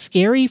can be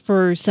scary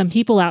for some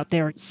people out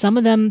there. Some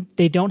of them,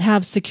 they don't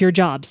have secure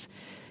jobs.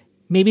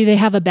 Maybe they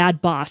have a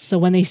bad boss. So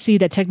when they see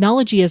that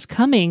technology is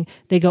coming,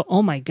 they go,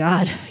 oh my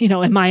God,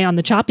 am I on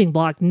the chopping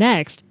block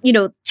next?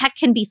 Tech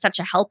can be such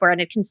a helper and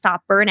it can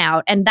stop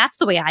burnout. And that's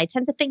the way I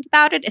tend to think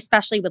about it,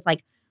 especially with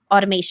like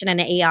automation and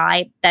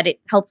AI, that it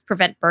helps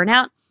prevent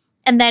burnout.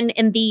 And then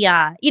in the,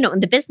 in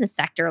the business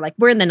sector, like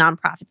we're in the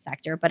nonprofit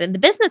sector, but in the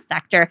business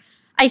sector,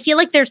 I feel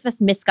like there's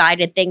this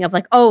misguided thing of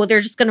like, oh,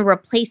 they're just going to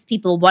replace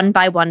people one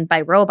by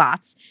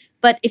robots.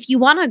 But if you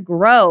want to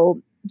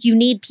grow, you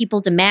need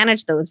people to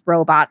manage those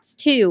robots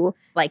too.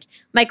 Like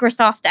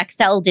Microsoft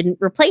Excel didn't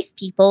replace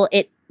people.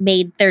 It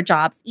made their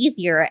jobs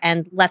easier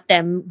and let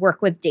them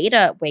work with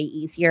data way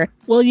easier.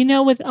 Well,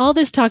 with all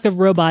this talk of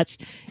robots,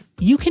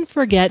 you can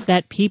forget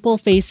that people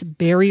face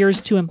barriers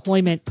to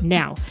employment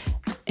now.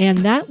 And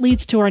that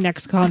leads to our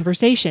next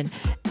conversation.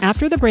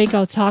 After the break,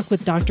 I'll talk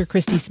with Dr.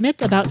 Christi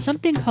Smith about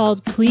something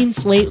called clean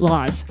slate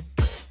laws.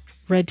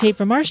 Red Tape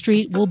from Our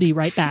Street. We'll be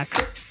right back.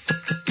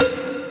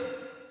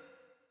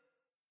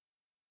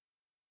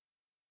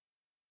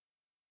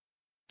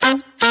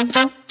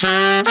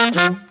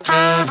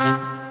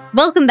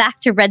 Welcome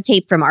back to Red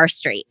Tape from Our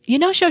Street.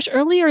 Shosh,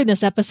 earlier in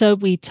this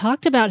episode, we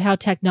talked about how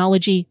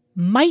technology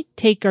might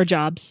take our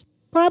jobs.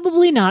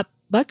 Probably not,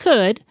 but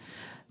could.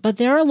 But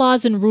there are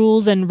laws and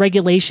rules and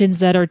regulations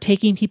that are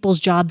taking people's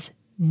jobs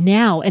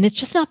now, and it's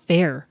just not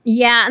fair.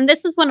 Yeah, and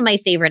this is one of my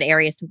favorite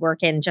areas to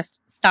work in, just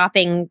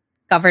stopping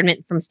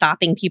government from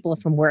stopping people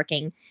from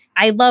working.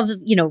 I love,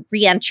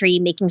 reentry,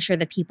 making sure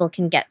that people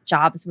can get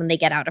jobs when they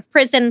get out of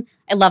prison.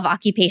 I love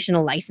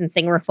occupational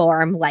licensing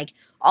reform. Like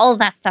all of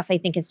that stuff, I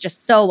think is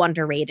just so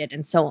underrated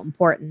and so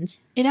important.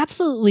 It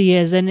absolutely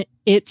is. And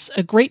it's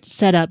a great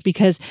setup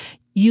because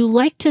you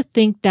like to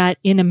think that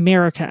in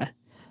America,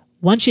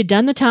 once you've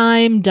done the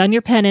time, done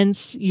your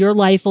penance, your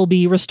life will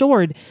be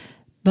restored.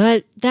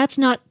 But that's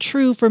not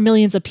true for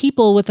millions of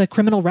people with a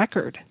criminal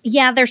record.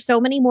 Yeah, there's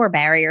so many more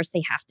barriers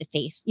they have to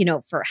face,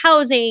 for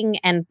housing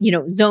and,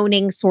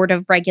 zoning sort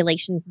of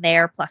regulations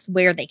there, plus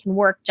where they can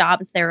work,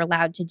 jobs they're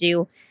allowed to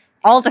do.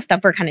 All the stuff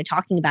we're kind of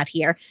talking about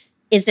here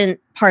isn't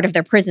part of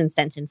their prison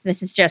sentence.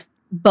 This is just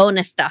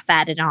bonus stuff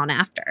added on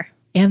after.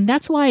 And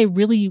that's why I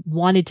really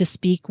wanted to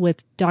speak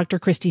with Dr.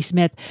 Christi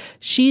Smith.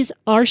 She's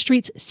Our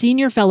Street's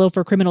Senior Fellow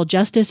for Criminal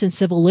Justice and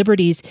Civil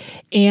Liberties.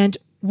 And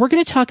we're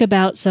going to talk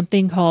about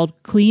something called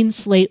clean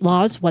slate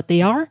laws, what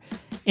they are,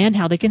 and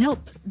how they can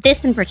help.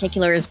 This in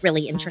particular is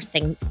really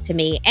interesting to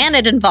me. And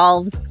it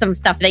involves some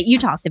stuff that you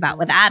talked about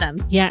with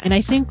Adam. Yeah, and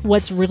I think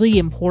what's really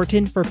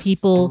important for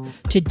people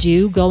to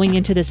do going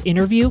into this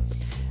interview,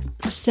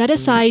 set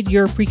aside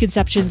your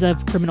preconceptions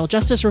of criminal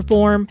justice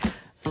reform.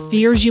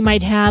 fears you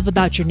might have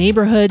about your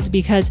neighborhoods,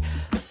 because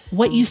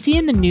what you see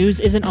in the news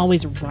isn't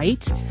always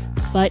right.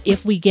 But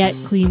if we get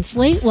clean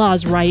slate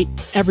laws right,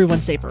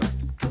 everyone's safer.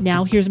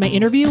 Now, here's my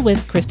interview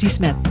with Christi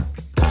Smith.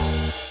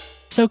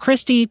 So,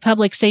 Christi,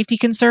 public safety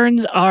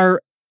concerns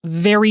are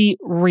very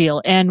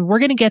real, and we're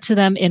going to get to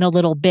them in a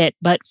little bit.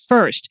 But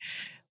first,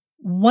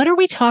 what are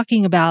we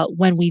talking about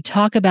when we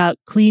talk about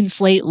clean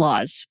slate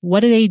laws? What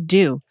do they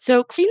do?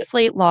 So clean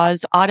slate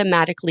laws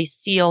automatically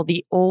seal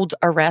the old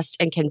arrest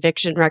and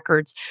conviction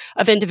records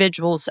of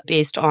individuals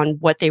based on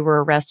what they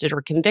were arrested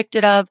or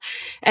convicted of,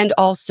 and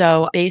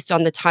also based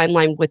on the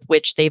timeline with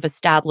which they've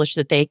established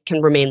that they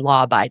can remain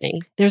law-abiding.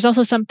 There's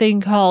also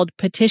something called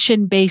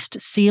petition-based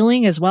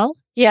sealing as well.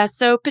 Yeah,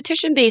 so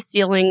petition-based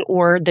sealing,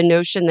 or the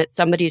notion that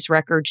somebody's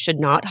record should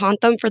not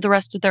haunt them for the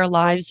rest of their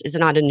lives, is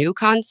not a new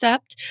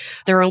concept.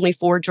 There are only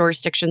 4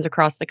 jurisdictions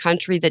across the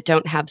country that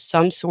don't have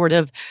some sort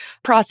of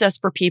process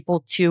for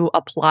people to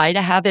apply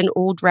to have an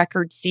old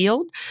record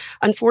sealed.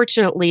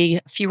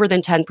 Unfortunately, fewer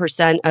than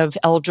 10% of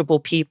eligible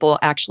people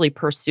actually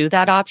pursue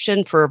that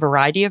option for a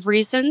variety of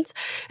reasons.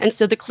 And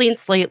so the clean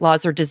slate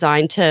laws are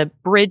designed to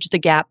bridge the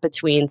gap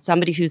between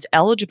somebody who's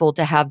eligible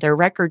to have their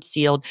record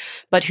sealed,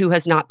 but who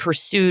has not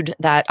pursued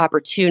that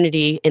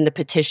opportunity in the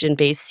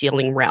petition-based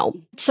sealing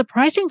realm. It's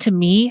surprising to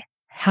me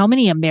how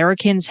many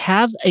Americans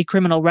have a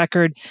criminal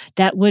record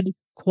that would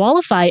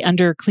qualify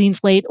under clean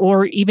slate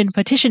or even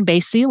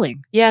petition-based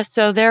sealing. Yeah,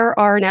 so there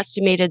are an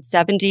estimated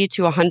 70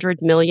 to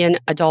 100 million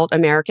adult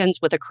Americans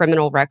with a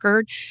criminal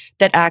record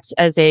that acts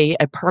as a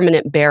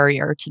permanent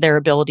barrier to their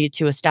ability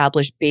to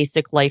establish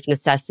basic life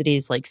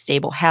necessities like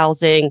stable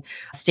housing,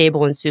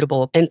 stable and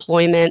suitable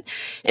employment.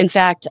 In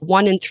fact,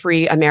 1 in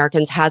 3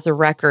 Americans has a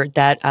record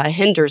that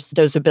hinders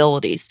those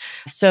abilities.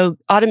 So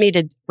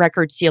automated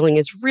record sealing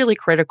is really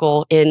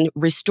critical in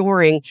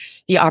restoring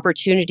the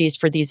opportunities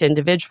for these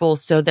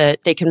individuals so that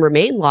they can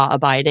remain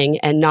law-abiding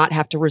and not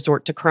have to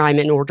resort to crime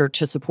in order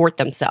to support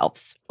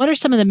themselves. What are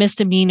some of the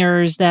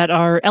misdemeanors that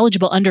are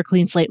eligible under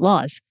clean slate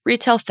laws?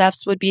 Retail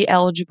thefts would be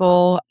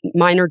eligible.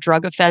 Minor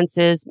drug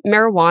offenses,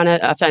 marijuana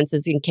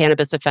offenses, and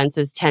cannabis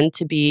offenses tend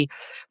to be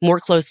more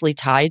closely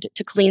tied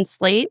to clean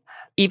slate.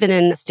 Even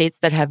in states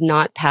that have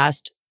not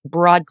passed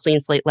broad clean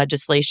slate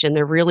legislation,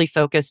 they're really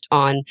focused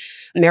on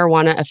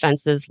marijuana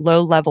offenses,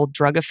 low-level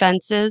drug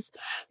offenses,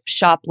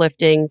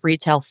 shoplifting,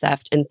 retail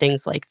theft, and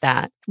things like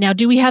that. Now,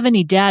 do we have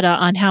any data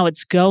on how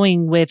it's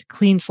going with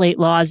clean slate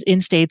laws in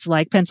states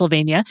like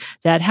Pennsylvania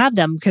that have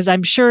them? Because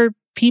I'm sure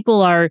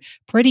people are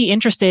pretty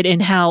interested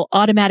in how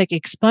automatic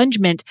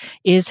expungement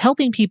is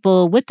helping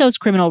people with those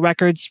criminal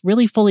records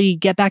really fully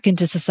get back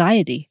into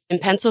society. In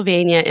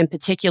Pennsylvania, in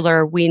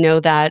particular, we know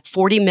that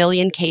 40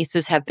 million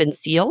cases have been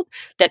sealed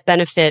that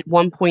benefit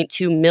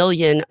 1.2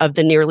 million of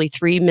the nearly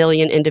 3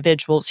 million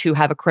individuals who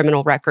have a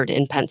criminal record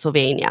in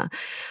Pennsylvania.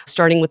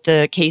 Starting with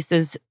the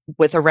cases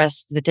with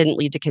arrests that didn't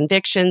lead to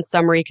convictions,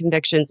 summary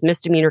convictions,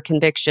 misdemeanor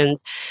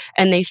convictions,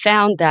 and they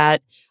found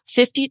that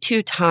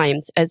 52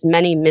 times as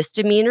many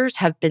misdemeanors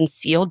have been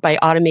sealed by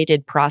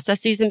automated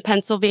processes in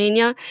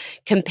Pennsylvania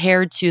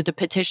compared to the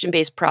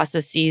petition-based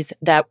processes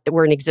that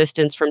were in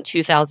existence from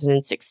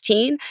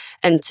 2016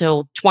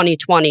 until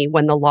 2020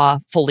 when the law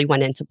fully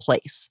went into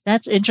place.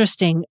 That's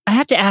interesting. I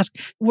have to ask,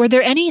 were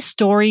there any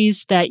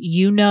stories that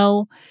you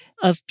know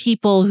of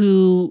people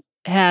who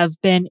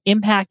have been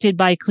impacted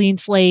by clean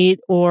slate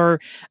or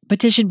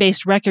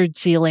petition-based record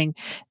sealing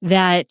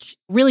that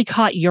really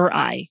caught your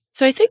eye?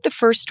 So I think the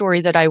first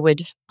story that I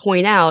would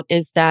point out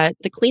is that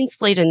the Clean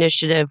Slate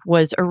Initiative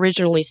was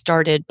originally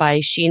started by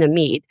Sheena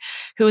Mead,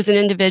 who was an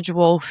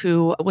individual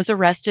who was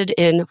arrested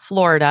in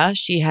Florida.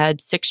 She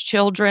had 6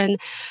 children.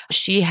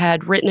 She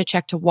had written a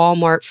check to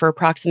Walmart for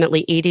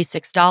approximately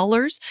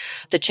 $86.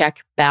 The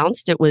check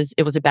bounced. It was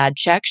a bad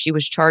check. She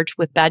was charged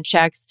with bad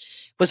checks,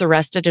 was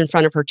arrested in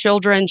front of her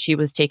children. She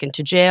was taken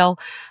to jail.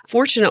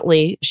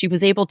 Fortunately, she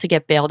was able to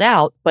get bailed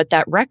out, but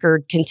that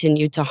record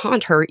continued to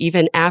haunt her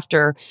even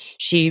after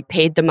she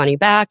paid the money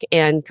back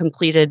and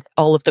completed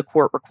all of the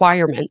court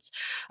requirements.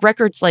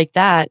 Records like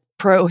that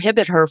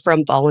prohibit her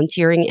from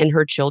volunteering in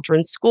her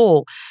children's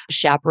school,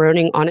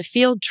 chaperoning on a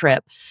field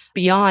trip.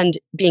 Beyond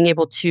being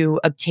able to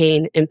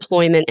obtain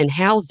employment and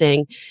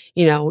housing,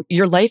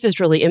 your life is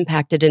really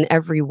impacted in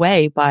every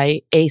way by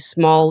a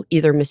small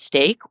either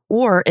mistake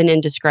or an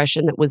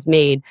indiscretion that was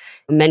made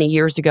many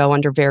years ago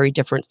under very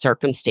different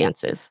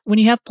circumstances. When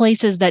you have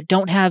places that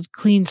don't have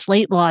clean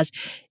slate laws,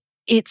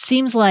 it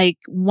seems like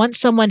once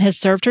someone has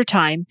served her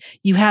time,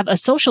 you have a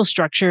social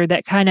structure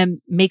that kind of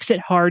makes it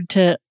hard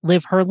to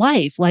live her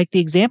life, like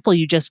the example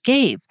you just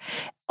gave.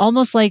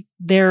 Almost like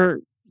they're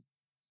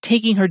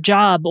taking her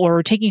job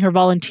or taking her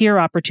volunteer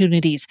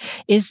opportunities.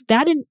 Is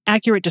that an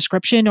accurate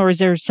description, or is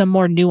there some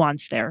more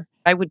nuance there?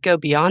 I would go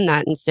beyond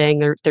that and saying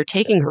they're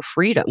taking her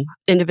freedom.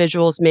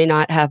 Individuals may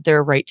not have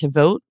their right to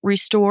vote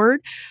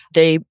restored.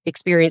 They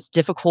experience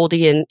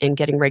difficulty in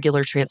getting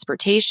regular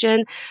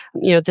transportation.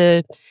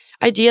 The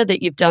idea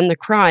that you've done the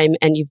crime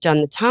and you've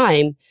done the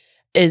time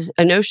is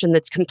a notion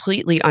that's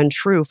completely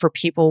untrue for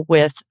people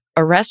with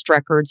arrest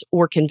records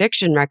or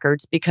conviction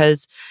records,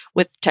 because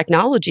with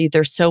technology,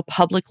 they're so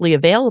publicly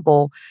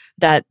available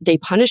that they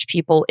punish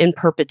people in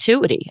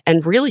perpetuity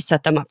and really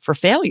set them up for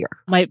failure.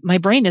 My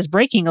brain is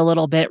breaking a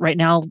little bit right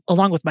now,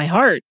 along with my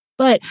heart.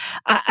 But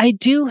I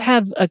do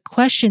have a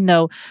question,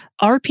 though.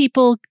 Are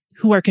people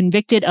who are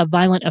convicted of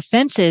violent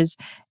offenses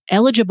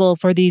eligible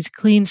for these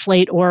clean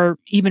slate or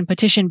even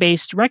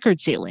petition-based record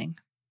sealing?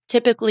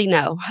 Typically,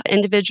 no.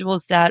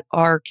 Individuals that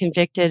are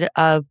convicted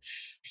of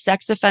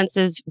sex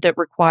offenses that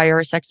require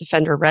a sex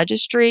offender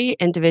registry,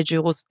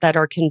 individuals that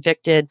are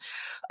convicted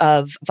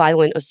of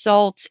violent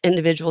assault,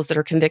 individuals that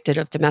are convicted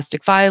of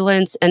domestic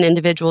violence, and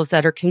individuals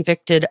that are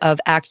convicted of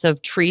acts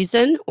of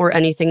treason or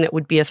anything that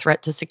would be a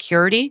threat to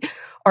security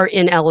are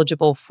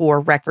ineligible for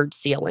record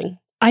sealing.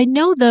 I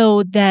know,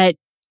 though, that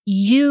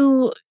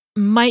you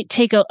might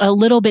take a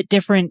little bit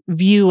different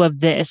view of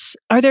this.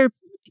 Are there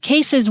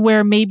cases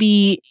where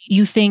maybe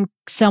you think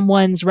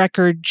someone's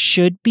record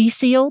should be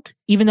sealed,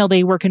 even though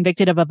they were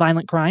convicted of a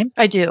violent crime?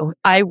 I do.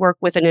 I work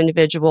with an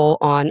individual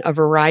on a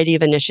variety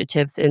of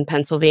initiatives in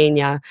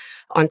Pennsylvania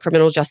on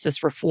criminal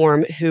justice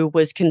reform who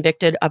was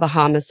convicted of a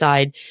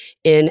homicide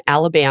in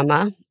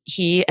Alabama.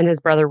 He and his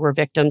brother were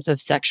victims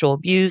of sexual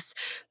abuse.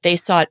 They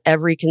sought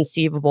every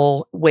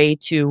conceivable way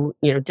to,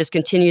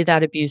 discontinue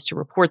that abuse, to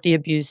report the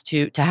abuse,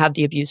 to have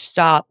the abuse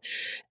stop.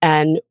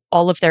 And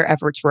all of their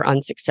efforts were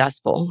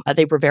unsuccessful.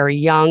 They were very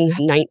young,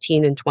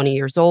 19 and 20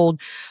 years old.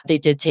 They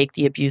did take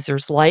the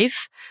abuser's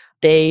life.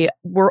 They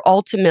were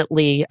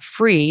ultimately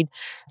freed.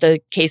 The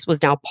case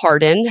was now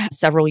pardoned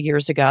several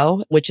years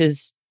ago, which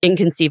is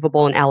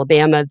inconceivable in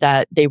Alabama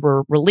that they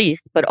were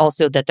released, but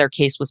also that their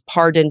case was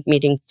pardoned,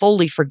 meaning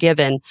fully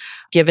forgiven,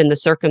 given the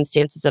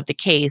circumstances of the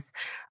case.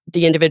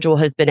 The individual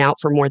has been out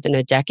for more than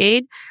a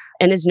decade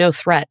and is no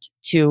threat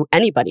to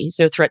anybody. He's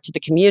no threat to the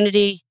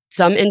community.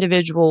 Some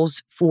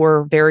individuals,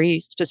 for very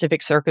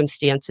specific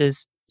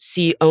circumstances,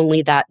 see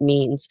only that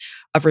means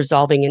of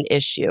resolving an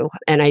issue.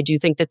 And I do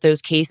think that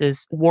those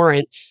cases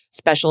warrant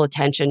special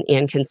attention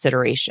and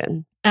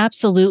consideration.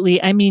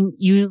 Absolutely. I mean,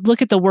 you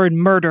look at the word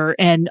murder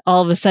and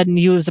all of a sudden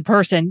you as a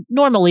person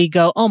normally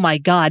go, oh my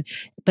God.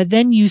 But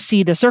then you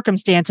see the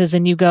circumstances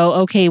and you go,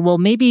 okay, well,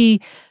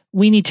 maybe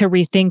we need to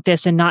rethink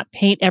this and not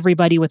paint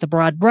everybody with a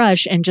broad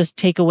brush and just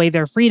take away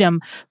their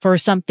freedom for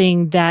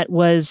something that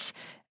was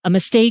a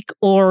mistake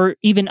or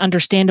even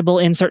understandable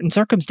in certain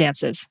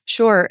circumstances.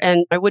 Sure.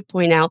 And I would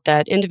point out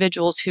that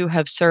individuals who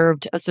have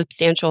served a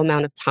substantial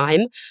amount of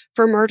time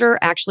for murder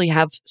actually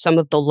have some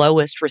of the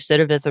lowest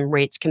recidivism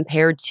rates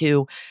compared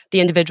to the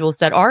individuals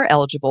that are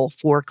eligible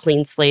for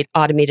clean slate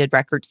automated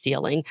record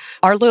sealing.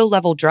 Our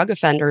low-level drug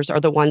offenders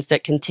are the ones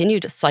that continue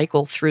to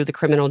cycle through the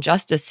criminal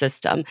justice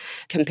system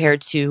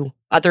compared to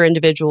other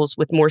individuals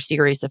with more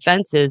serious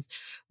offenses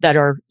that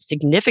are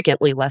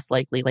significantly less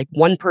likely, like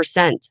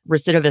 1%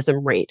 recidivism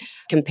rate,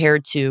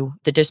 compared to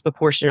the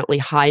disproportionately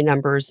high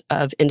numbers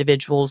of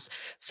individuals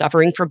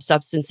suffering from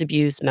substance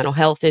abuse, mental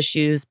health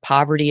issues,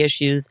 poverty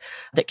issues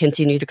that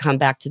continue to come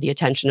back to the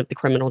attention of the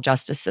criminal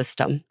justice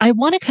system. I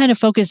want to kind of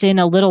focus in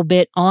a little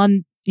bit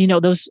on,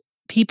 those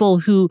people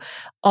who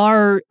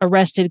are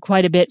arrested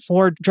quite a bit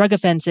for drug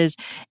offenses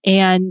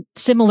and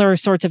similar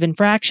sorts of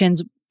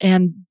infractions,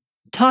 and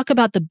talk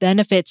about the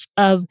benefits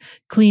of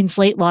clean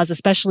slate laws,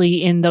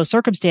 especially in those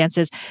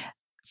circumstances.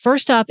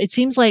 First off, it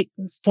seems like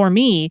for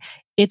me,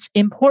 it's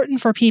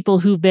important for people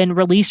who've been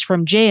released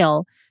from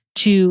jail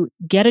to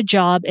get a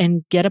job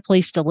and get a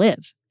place to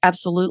live.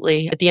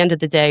 Absolutely. At the end of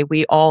the day,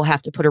 we all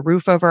have to put a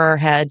roof over our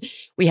head.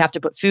 We have to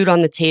put food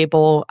on the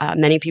table.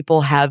 Many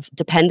people have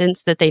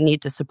dependents that they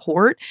need to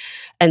support.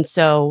 And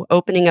so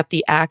opening up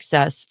the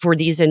access for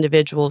these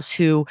individuals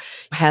who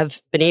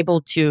have been able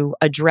to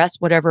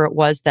address whatever it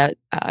was that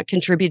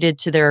contributed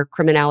to their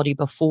criminality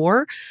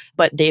before,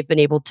 but they've been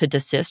able to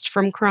desist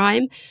from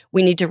crime,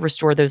 we need to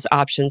restore those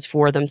options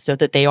for them so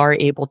that they are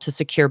able to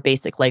secure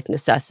basic life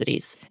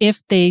necessities.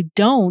 If they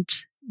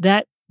don't,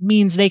 that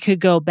means they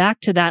could go back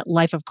to that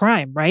life of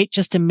crime, right?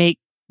 Just to make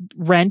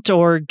rent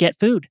or get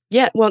food.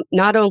 Yeah, well,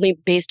 not only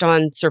based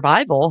on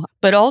survival,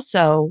 but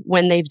also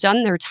when they've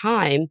done their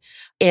time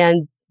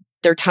and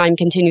their time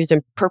continues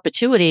in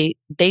perpetuity,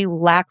 they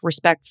lack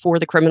respect for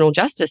the criminal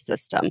justice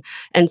system.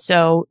 And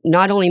so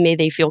not only may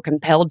they feel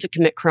compelled to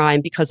commit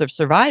crime because of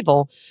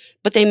survival,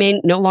 but they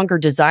may no longer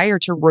desire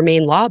to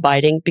remain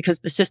law-abiding because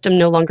the system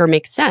no longer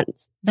makes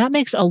sense. That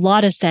makes a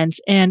lot of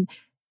sense. And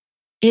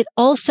it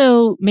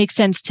also makes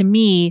sense to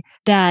me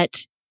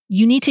that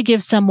you need to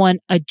give someone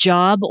a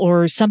job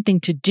or something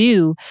to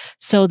do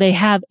so they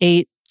have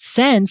a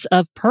sense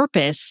of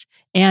purpose.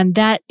 And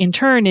that in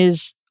turn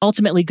is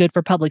ultimately good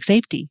for public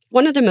safety.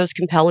 One of the most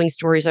compelling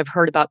stories I've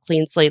heard about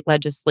clean slate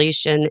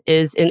legislation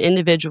is in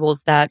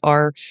individuals that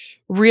are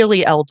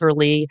really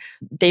elderly.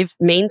 They've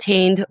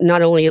maintained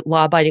not only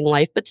law-abiding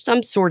life, but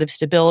some sort of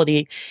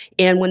stability.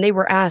 And when they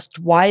were asked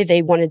why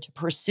they wanted to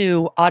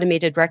pursue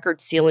automated record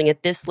sealing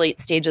at this late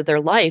stage of their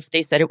life,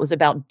 they said it was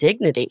about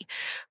dignity.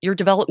 Your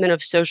development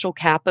of social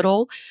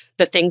capital,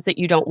 the things that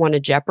you don't want to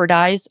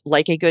jeopardize,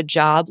 like a good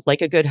job,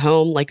 like a good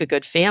home, like a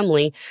good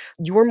family,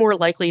 you're more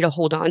likely to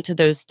hold on to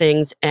those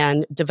things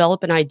and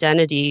develop an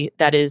identity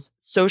that is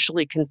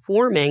socially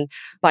conforming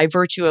by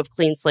virtue of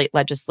clean slate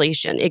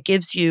legislation. It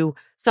gives you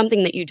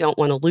something that you don't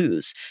want to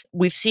lose.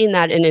 We've seen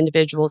that in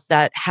individuals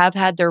that have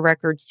had their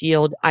records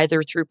sealed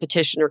either through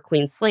petition or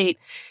clean slate,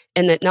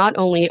 and that not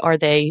only are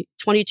they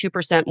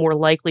 22% more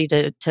likely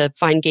to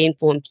find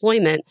gainful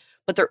employment,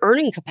 but their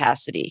earning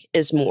capacity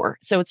is more.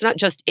 So it's not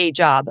just a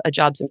job. A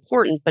job's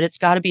important, but it's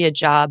got to be a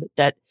job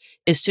that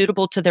is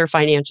suitable to their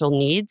financial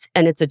needs,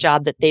 and it's a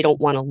job that they don't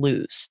want to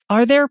lose.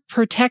 Are there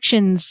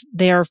protections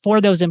there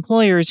for those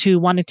employers who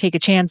want to take a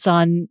chance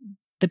on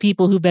the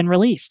people who've been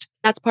released?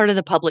 That's part of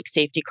the public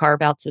safety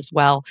carve-outs as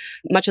well.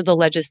 Much of the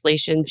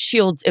legislation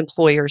shields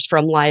employers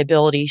from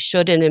liability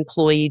should an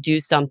employee do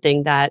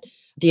something that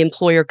the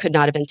employer could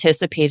not have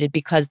anticipated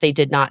because they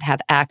did not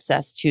have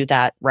access to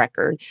that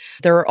record.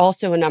 There are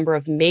also a number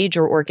of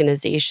major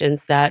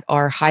organizations that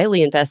are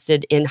highly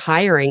invested in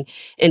hiring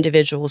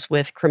individuals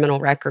with criminal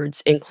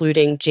records,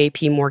 including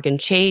JP Morgan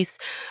Chase,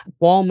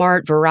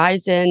 Walmart,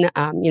 Verizon.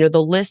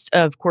 The list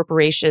of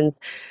corporations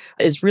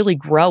is really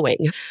growing,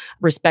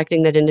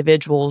 respecting that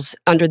individuals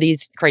under these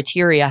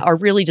criteria are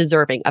really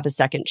deserving of a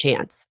second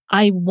chance.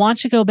 I want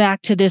to go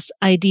back to this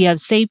idea of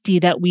safety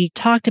that we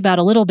talked about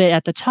a little bit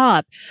at the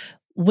top,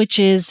 which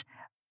is,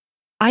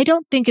 I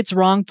don't think it's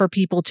wrong for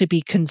people to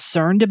be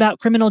concerned about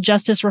criminal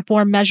justice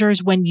reform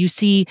measures when you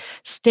see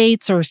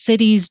states or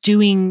cities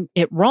doing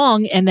it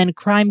wrong and then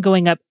crime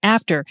going up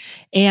after.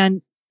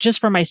 And just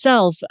for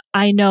myself,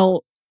 I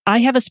know I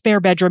have a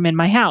spare bedroom in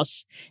my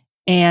house,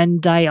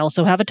 and I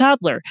also have a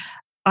toddler.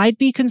 I'd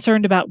be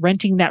concerned about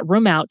renting that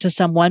room out to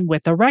someone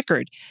with a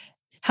record.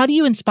 How do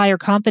you inspire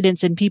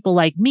confidence in people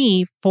like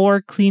me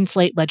for clean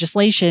slate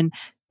legislation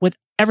with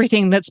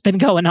everything that's been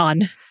going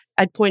on?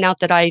 I'd point out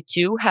that I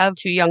too have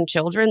two young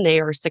children. They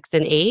are 6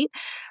 and 8.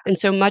 And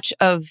so much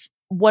of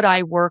what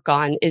I work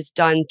on is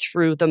done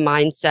through the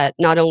mindset,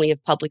 not only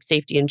of public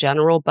safety in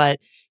general, but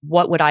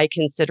what would I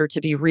consider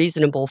to be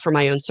reasonable for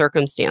my own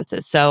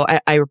circumstances? So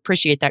I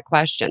appreciate that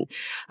question.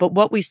 But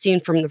what we've seen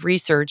from the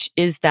research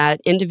is that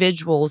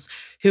individuals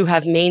who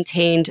have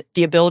maintained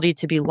the ability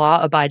to be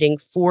law-abiding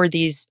for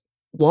these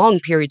long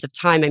periods of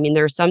time. I mean,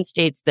 there are some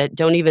states that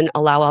don't even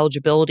allow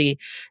eligibility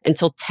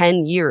until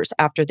 10 years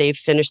after they've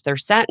finished their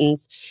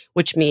sentence,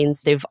 which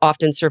means they've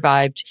often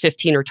survived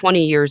 15 or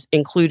 20 years,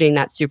 including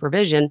that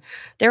supervision.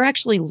 They're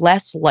actually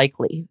less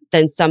likely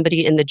than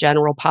somebody in the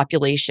general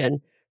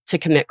population to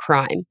commit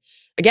crime.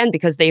 Again,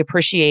 because they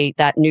appreciate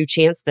that new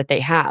chance that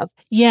they have.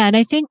 Yeah, and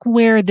I think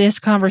where this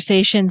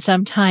conversation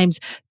sometimes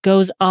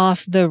goes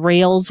off the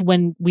rails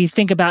when we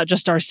think about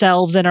just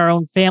ourselves and our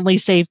own family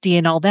safety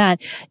and all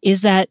that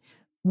is that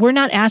we're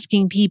not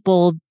asking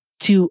people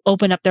to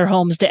open up their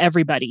homes to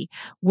everybody.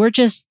 We're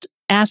just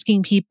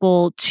asking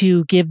people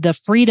to give the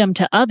freedom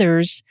to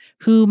others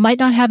who might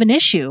not have an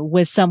issue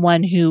with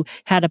someone who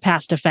had a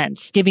past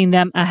offense, giving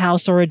them a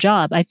house or a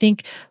job. I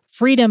think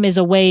freedom is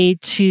a way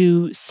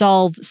to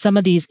solve some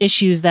of these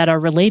issues that are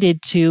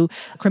related to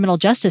criminal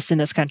justice in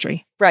this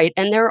country. Right.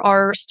 And there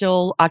are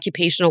still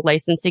occupational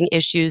licensing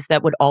issues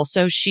that would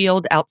also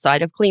shield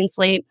outside of clean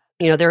slate.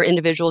 There are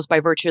individuals by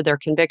virtue of their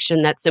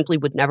conviction that simply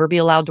would never be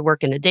allowed to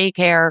work in a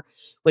daycare,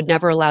 would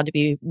never allowed to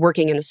be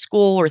working in a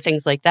school or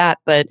things like that.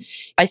 But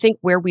I think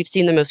where we've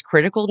seen the most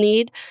critical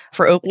need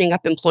for opening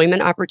up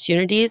employment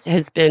opportunities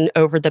has been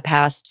over the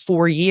past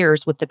 4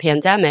 years with the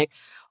pandemic.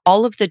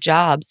 All of the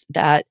jobs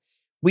that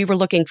we were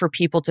looking for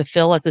people to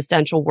fill as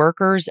essential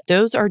workers,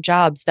 those are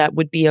jobs that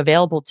would be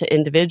available to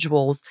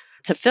individuals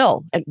to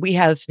fill. And we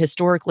have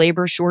historic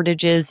labor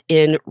shortages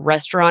in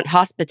restaurant,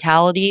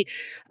 hospitality,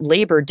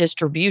 labor,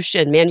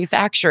 distribution,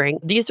 manufacturing.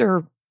 These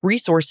are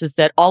resources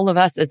that all of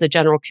us as a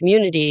general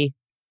community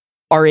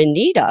are in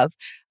need of.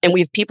 And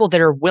we have people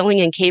that are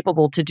willing and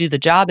capable to do the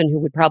job and who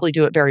would probably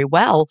do it very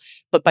well.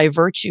 But by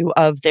virtue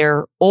of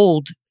their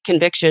old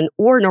conviction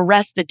or an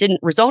arrest that didn't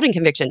result in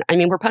conviction, I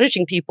mean, we're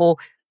punishing people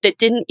that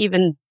didn't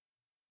even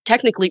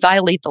technically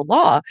violate the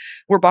law.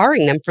 We're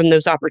barring them from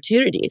those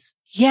opportunities.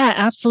 Yeah,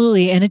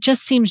 absolutely. And it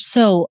just seems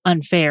so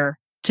unfair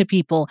to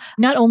people,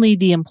 not only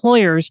the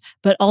employers,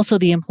 but also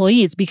the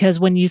employees.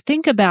 Because when you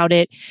think about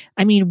it,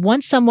 I mean,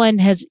 once someone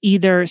has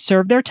either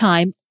served their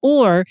time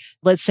or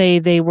let's say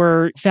they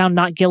were found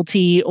not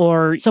guilty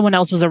or someone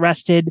else was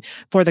arrested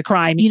for the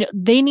crime,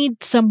 they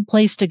need some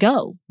place to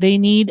go. They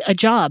need a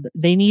job.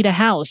 They need a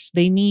house.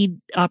 They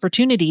need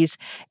opportunities.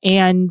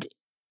 And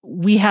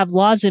we have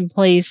laws in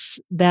place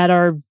that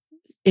are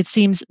it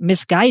seems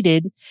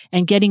misguided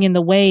and getting in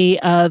the way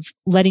of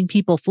letting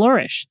people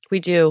flourish. We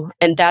do.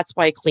 And that's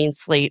why Clean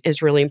Slate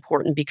is really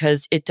important,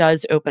 because it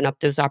does open up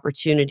those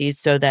opportunities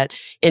so that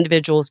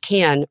individuals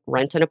can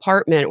rent an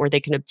apartment or they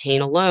can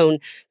obtain a loan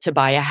to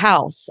buy a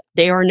house.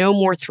 They are no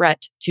more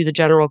threat to the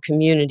general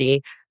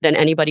community than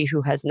anybody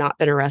who has not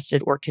been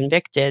arrested or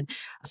convicted.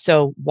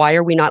 So why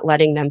are we not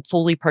letting them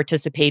fully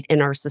participate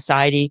in our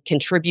society,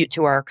 contribute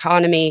to our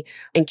economy,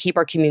 and keep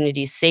our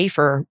communities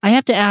safer? I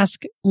have to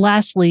ask,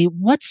 lastly,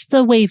 what's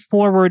the way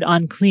forward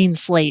on Clean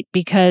Slate?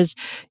 Because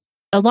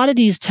a lot of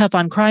these tough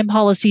on crime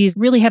policies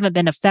really haven't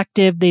been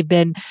effective. They've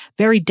been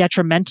very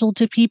detrimental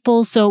to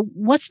people. So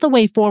what's the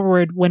way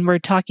forward when we're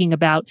talking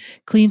about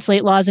clean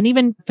slate laws and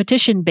even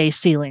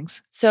petition-based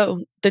ceilings?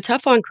 So the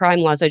tough on crime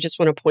laws, I just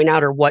want to point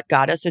out, are what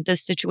got us at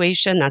this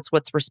situation. That's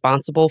what's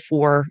responsible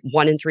for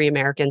 1 in 3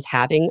 Americans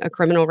having a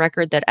criminal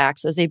record that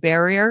acts as a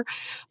barrier.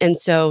 And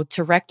so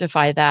to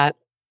rectify that,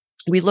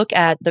 we look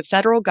at the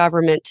federal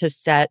government to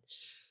set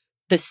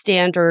the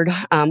standard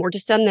or to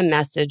send the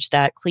message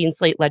that clean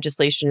slate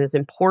legislation is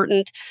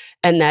important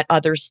and that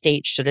other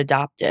states should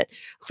adopt it.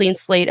 Clean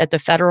slate at the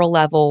federal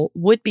level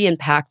would be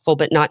impactful,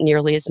 but not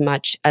nearly as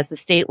much as the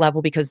state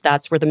level, because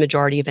that's where the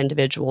majority of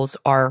individuals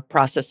are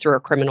processed through our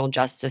criminal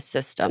justice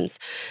systems.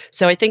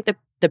 So I think that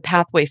the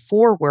pathway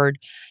forward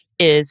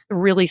is a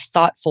really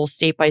thoughtful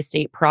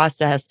state-by-state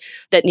process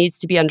that needs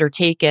to be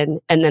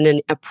undertaken, and then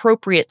an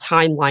appropriate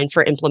timeline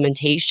for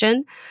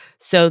implementation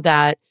so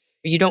that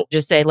you don't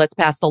just say, let's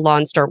pass the law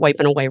and start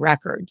wiping away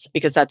records,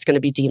 because that's going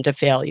to be deemed a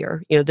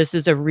failure. This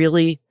is a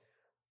really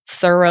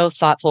thorough,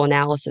 thoughtful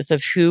analysis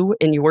of who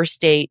in your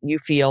state you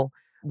feel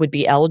would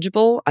be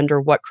eligible,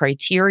 under what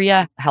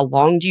criteria, how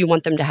long do you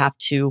want them to have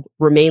to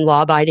remain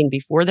law-abiding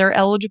before they're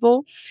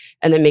eligible,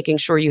 and then making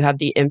sure you have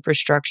the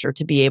infrastructure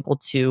to be able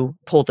to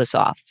pull this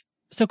off.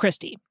 So,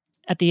 Christi,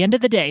 at the end of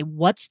the day,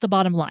 what's the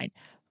bottom line?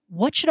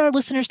 What should our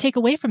listeners take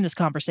away from this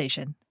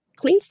conversation?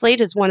 Clean slate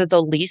is one of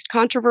the least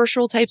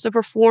controversial types of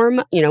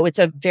reform. It's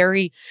a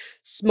very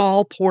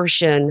small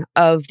portion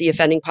of the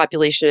offending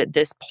population at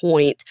this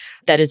point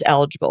that is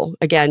eligible.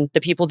 Again,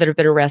 the people that have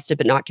been arrested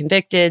but not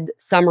convicted,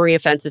 summary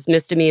offenses,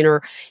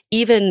 misdemeanor,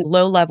 even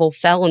low-level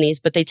felonies,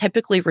 but they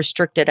typically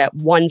restrict it at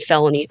 1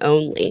 felony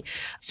only.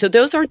 So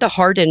those aren't the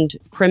hardened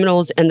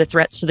criminals and the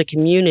threats to the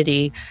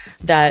community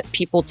that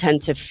people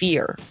tend to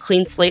fear.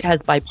 Clean slate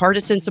has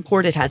bipartisan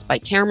support. It has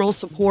bicameral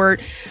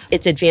support.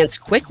 It's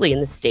advanced quickly in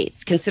the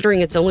states, considering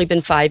it's only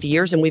been 5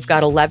 years, and we've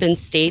got 11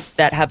 states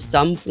that have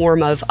some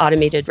form of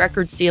automated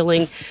record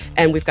sealing,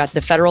 and we've got the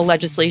federal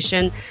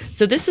legislation.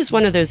 So this is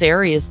one of those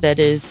areas that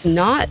is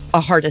not a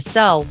hard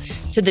sell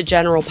to the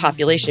general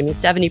population.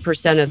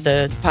 70% of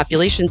the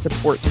population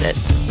supports it.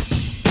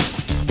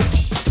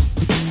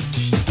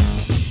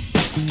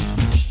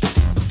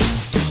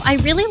 I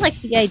really like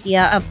the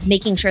idea of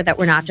making sure that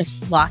we're not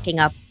just locking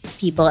up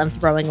people and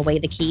throwing away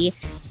the key,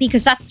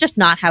 because that's just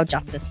not how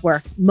justice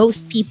works.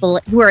 Most people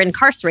who are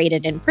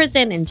incarcerated in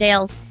prison and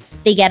jails,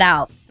 they get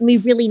out. And we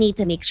really need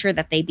to make sure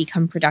that they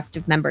become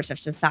productive members of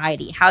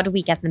society. How do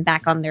we get them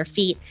back on their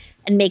feet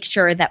and make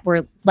sure that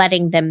we're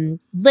letting them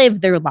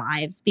live their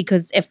lives?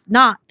 Because if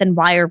not, then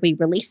why are we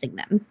releasing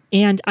them?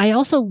 And I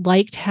also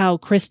liked how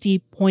Christi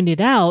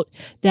pointed out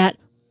that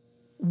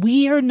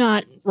we are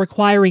not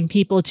requiring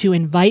people to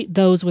invite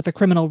those with a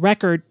criminal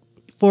record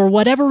for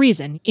whatever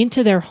reason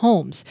into their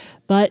homes.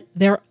 But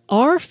there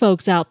are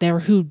folks out there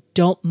who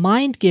don't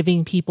mind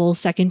giving people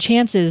second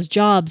chances,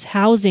 jobs,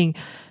 housing.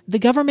 The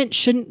government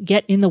shouldn't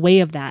get in the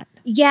way of that.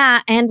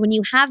 Yeah, and when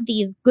you have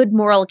these good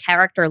moral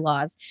character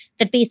laws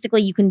that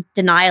basically you can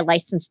deny a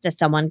license to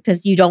someone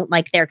because you don't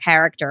like their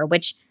character,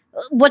 which,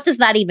 what does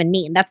that even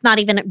mean? That's not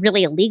even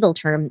really a legal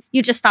term.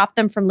 You just stop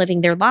them from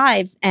living their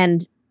lives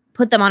and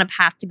put them on a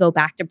path to go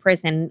back to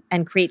prison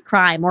and create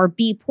crime or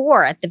be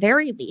poor at the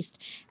very least.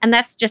 And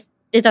that's just,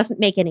 it doesn't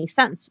make any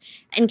sense.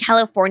 In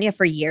California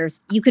for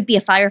years, you could be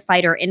a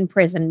firefighter in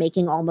prison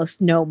making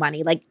almost no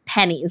money, like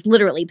pennies,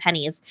 literally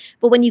pennies.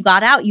 But when you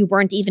got out, you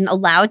weren't even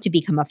allowed to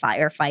become a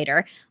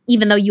firefighter,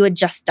 even though you had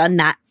just done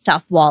that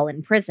stuff while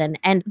in prison.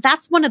 And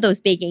that's one of those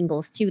big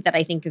angles, too, that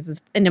I think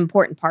is an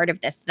important part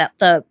of this, that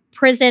the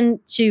prison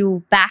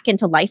to back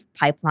into life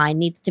pipeline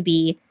needs to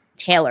be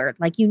tailored.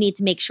 Like, you need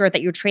to make sure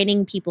that you're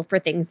training people for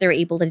things they're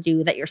able to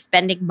do, that you're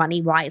spending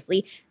money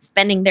wisely,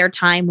 spending their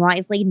time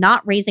wisely,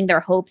 not raising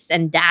their hopes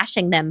and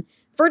dashing them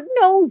for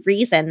no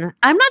reason.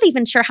 I'm not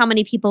even sure how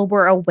many people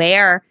were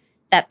aware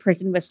that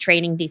prison was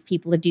training these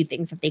people to do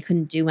things that they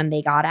couldn't do when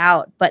they got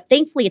out. But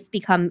thankfully, it's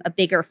become a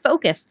bigger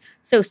focus.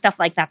 So stuff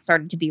like that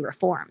started to be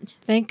reformed.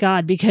 Thank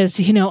God, because,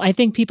 I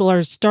think people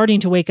are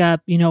starting to wake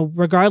up,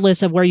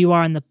 regardless of where you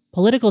are on the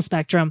political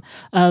spectrum,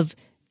 of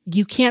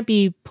you can't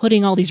be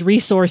putting all these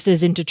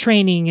resources into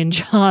training and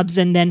jobs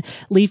and then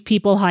leave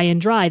people high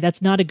and dry.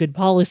 That's not a good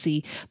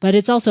policy. But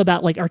it's also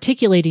about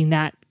articulating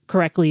that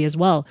correctly as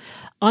well.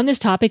 On this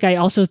topic, I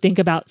also think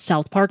about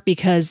South Park,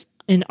 because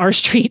in R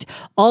Street,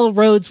 all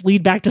roads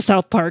lead back to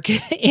South Park.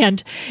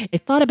 And I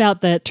thought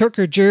about the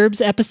Turker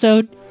Gerbs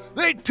episode.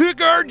 They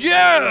took our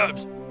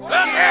jobs.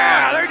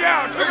 Yeah, they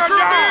did. Took our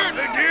jobs.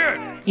 They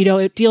did. You know,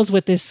 it deals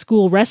with this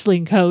school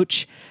wrestling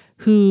coach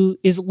who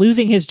is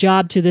losing his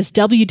job to this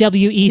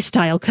WWE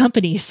style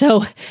company.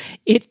 So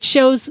it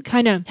shows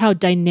kind of how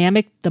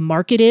dynamic the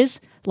market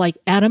is, like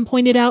Adam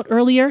pointed out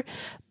earlier,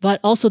 but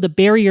also the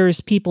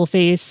barriers people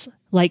face,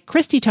 like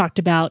Christi talked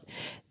about,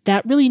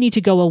 that really need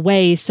to go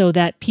away so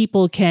that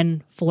people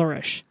can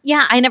flourish.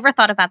 Yeah, I never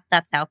thought about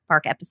that South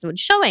Park episode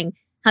showing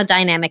how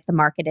dynamic the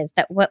market is.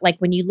 That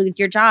when you lose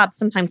your job,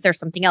 sometimes there's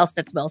something else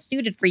that's well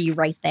suited for you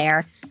right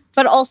there.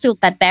 But also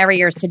that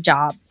barriers to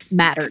jobs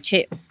matter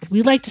too.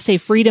 We like to say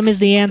freedom is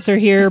the answer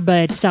here,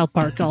 but South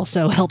Park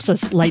also helps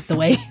us light the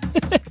way.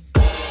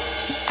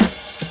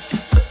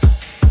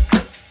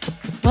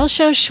 Well,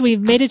 Shosh,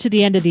 we've made it to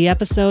the end of the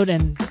episode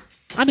and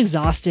I'm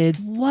exhausted.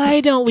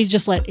 Why don't we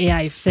just let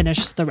AI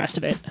finish the rest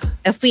of it?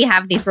 If we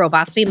have these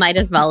robots, we might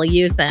as well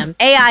use them.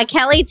 AI,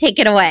 Kelli, take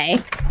it away.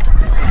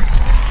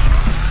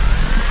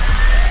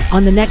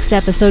 On the next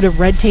episode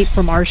of Red Tape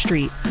from R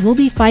Street, we'll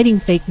be fighting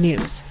fake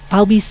news.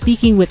 I'll be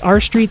speaking with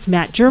R Street's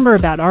Matt Germer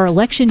about our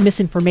election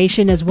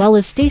misinformation, as well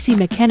as Stacey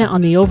McKenna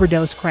on the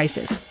overdose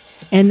crisis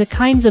and the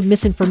kinds of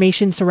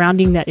misinformation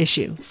surrounding that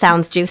issue.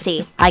 Sounds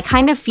juicy. I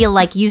kind of feel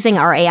like using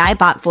our AI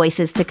bot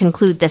voices to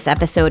conclude this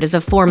episode is a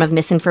form of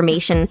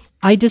misinformation.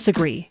 I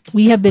disagree.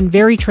 We have been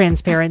very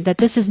transparent that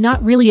this is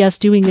not really us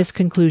doing this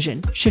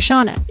conclusion.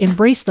 Shoshana,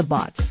 embrace the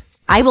bots.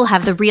 I will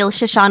have the real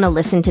Shoshana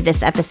listen to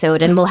this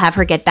episode and we'll have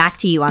her get back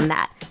to you on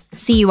that.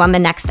 See you on the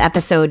next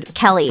episode,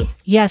 Kelli.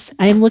 Yes,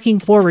 I am looking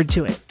forward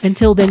to it.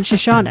 Until then,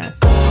 Shoshana.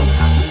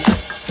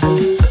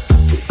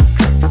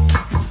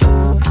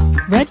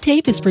 Red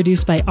Tape is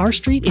produced by R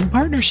Street in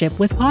partnership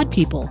with Pod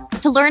People.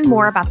 To learn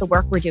more about the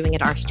work we're doing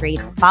at R Street,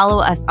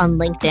 follow us on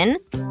LinkedIn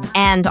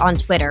and on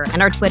Twitter.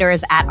 And our Twitter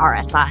is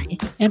 @RSI.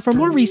 And for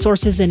more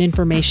resources and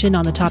information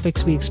on the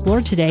topics we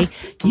explored today,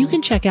 you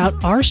can check out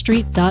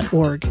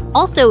rstreet.org.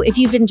 Also, if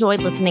you've enjoyed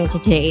listening to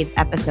today's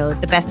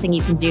episode, the best thing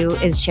you can do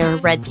is share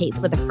Red Tape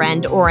with a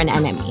friend or an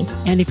enemy.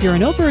 And if you're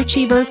an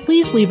overachiever,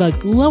 please leave a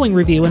glowing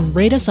review and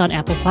rate us on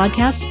Apple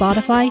Podcasts,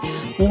 Spotify,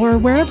 or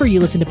wherever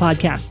you listen to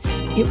podcasts.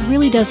 It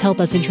really does help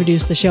us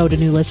introduce the show to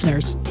new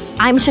listeners.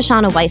 I'm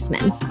Shoshana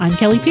Weissman. I'm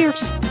Kelli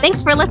Pierce.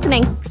 Thanks for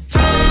listening.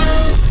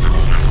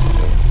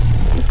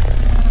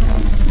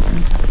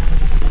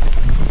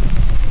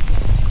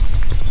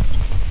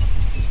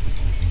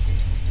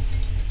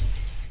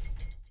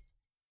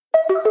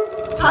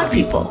 Pod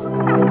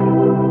People.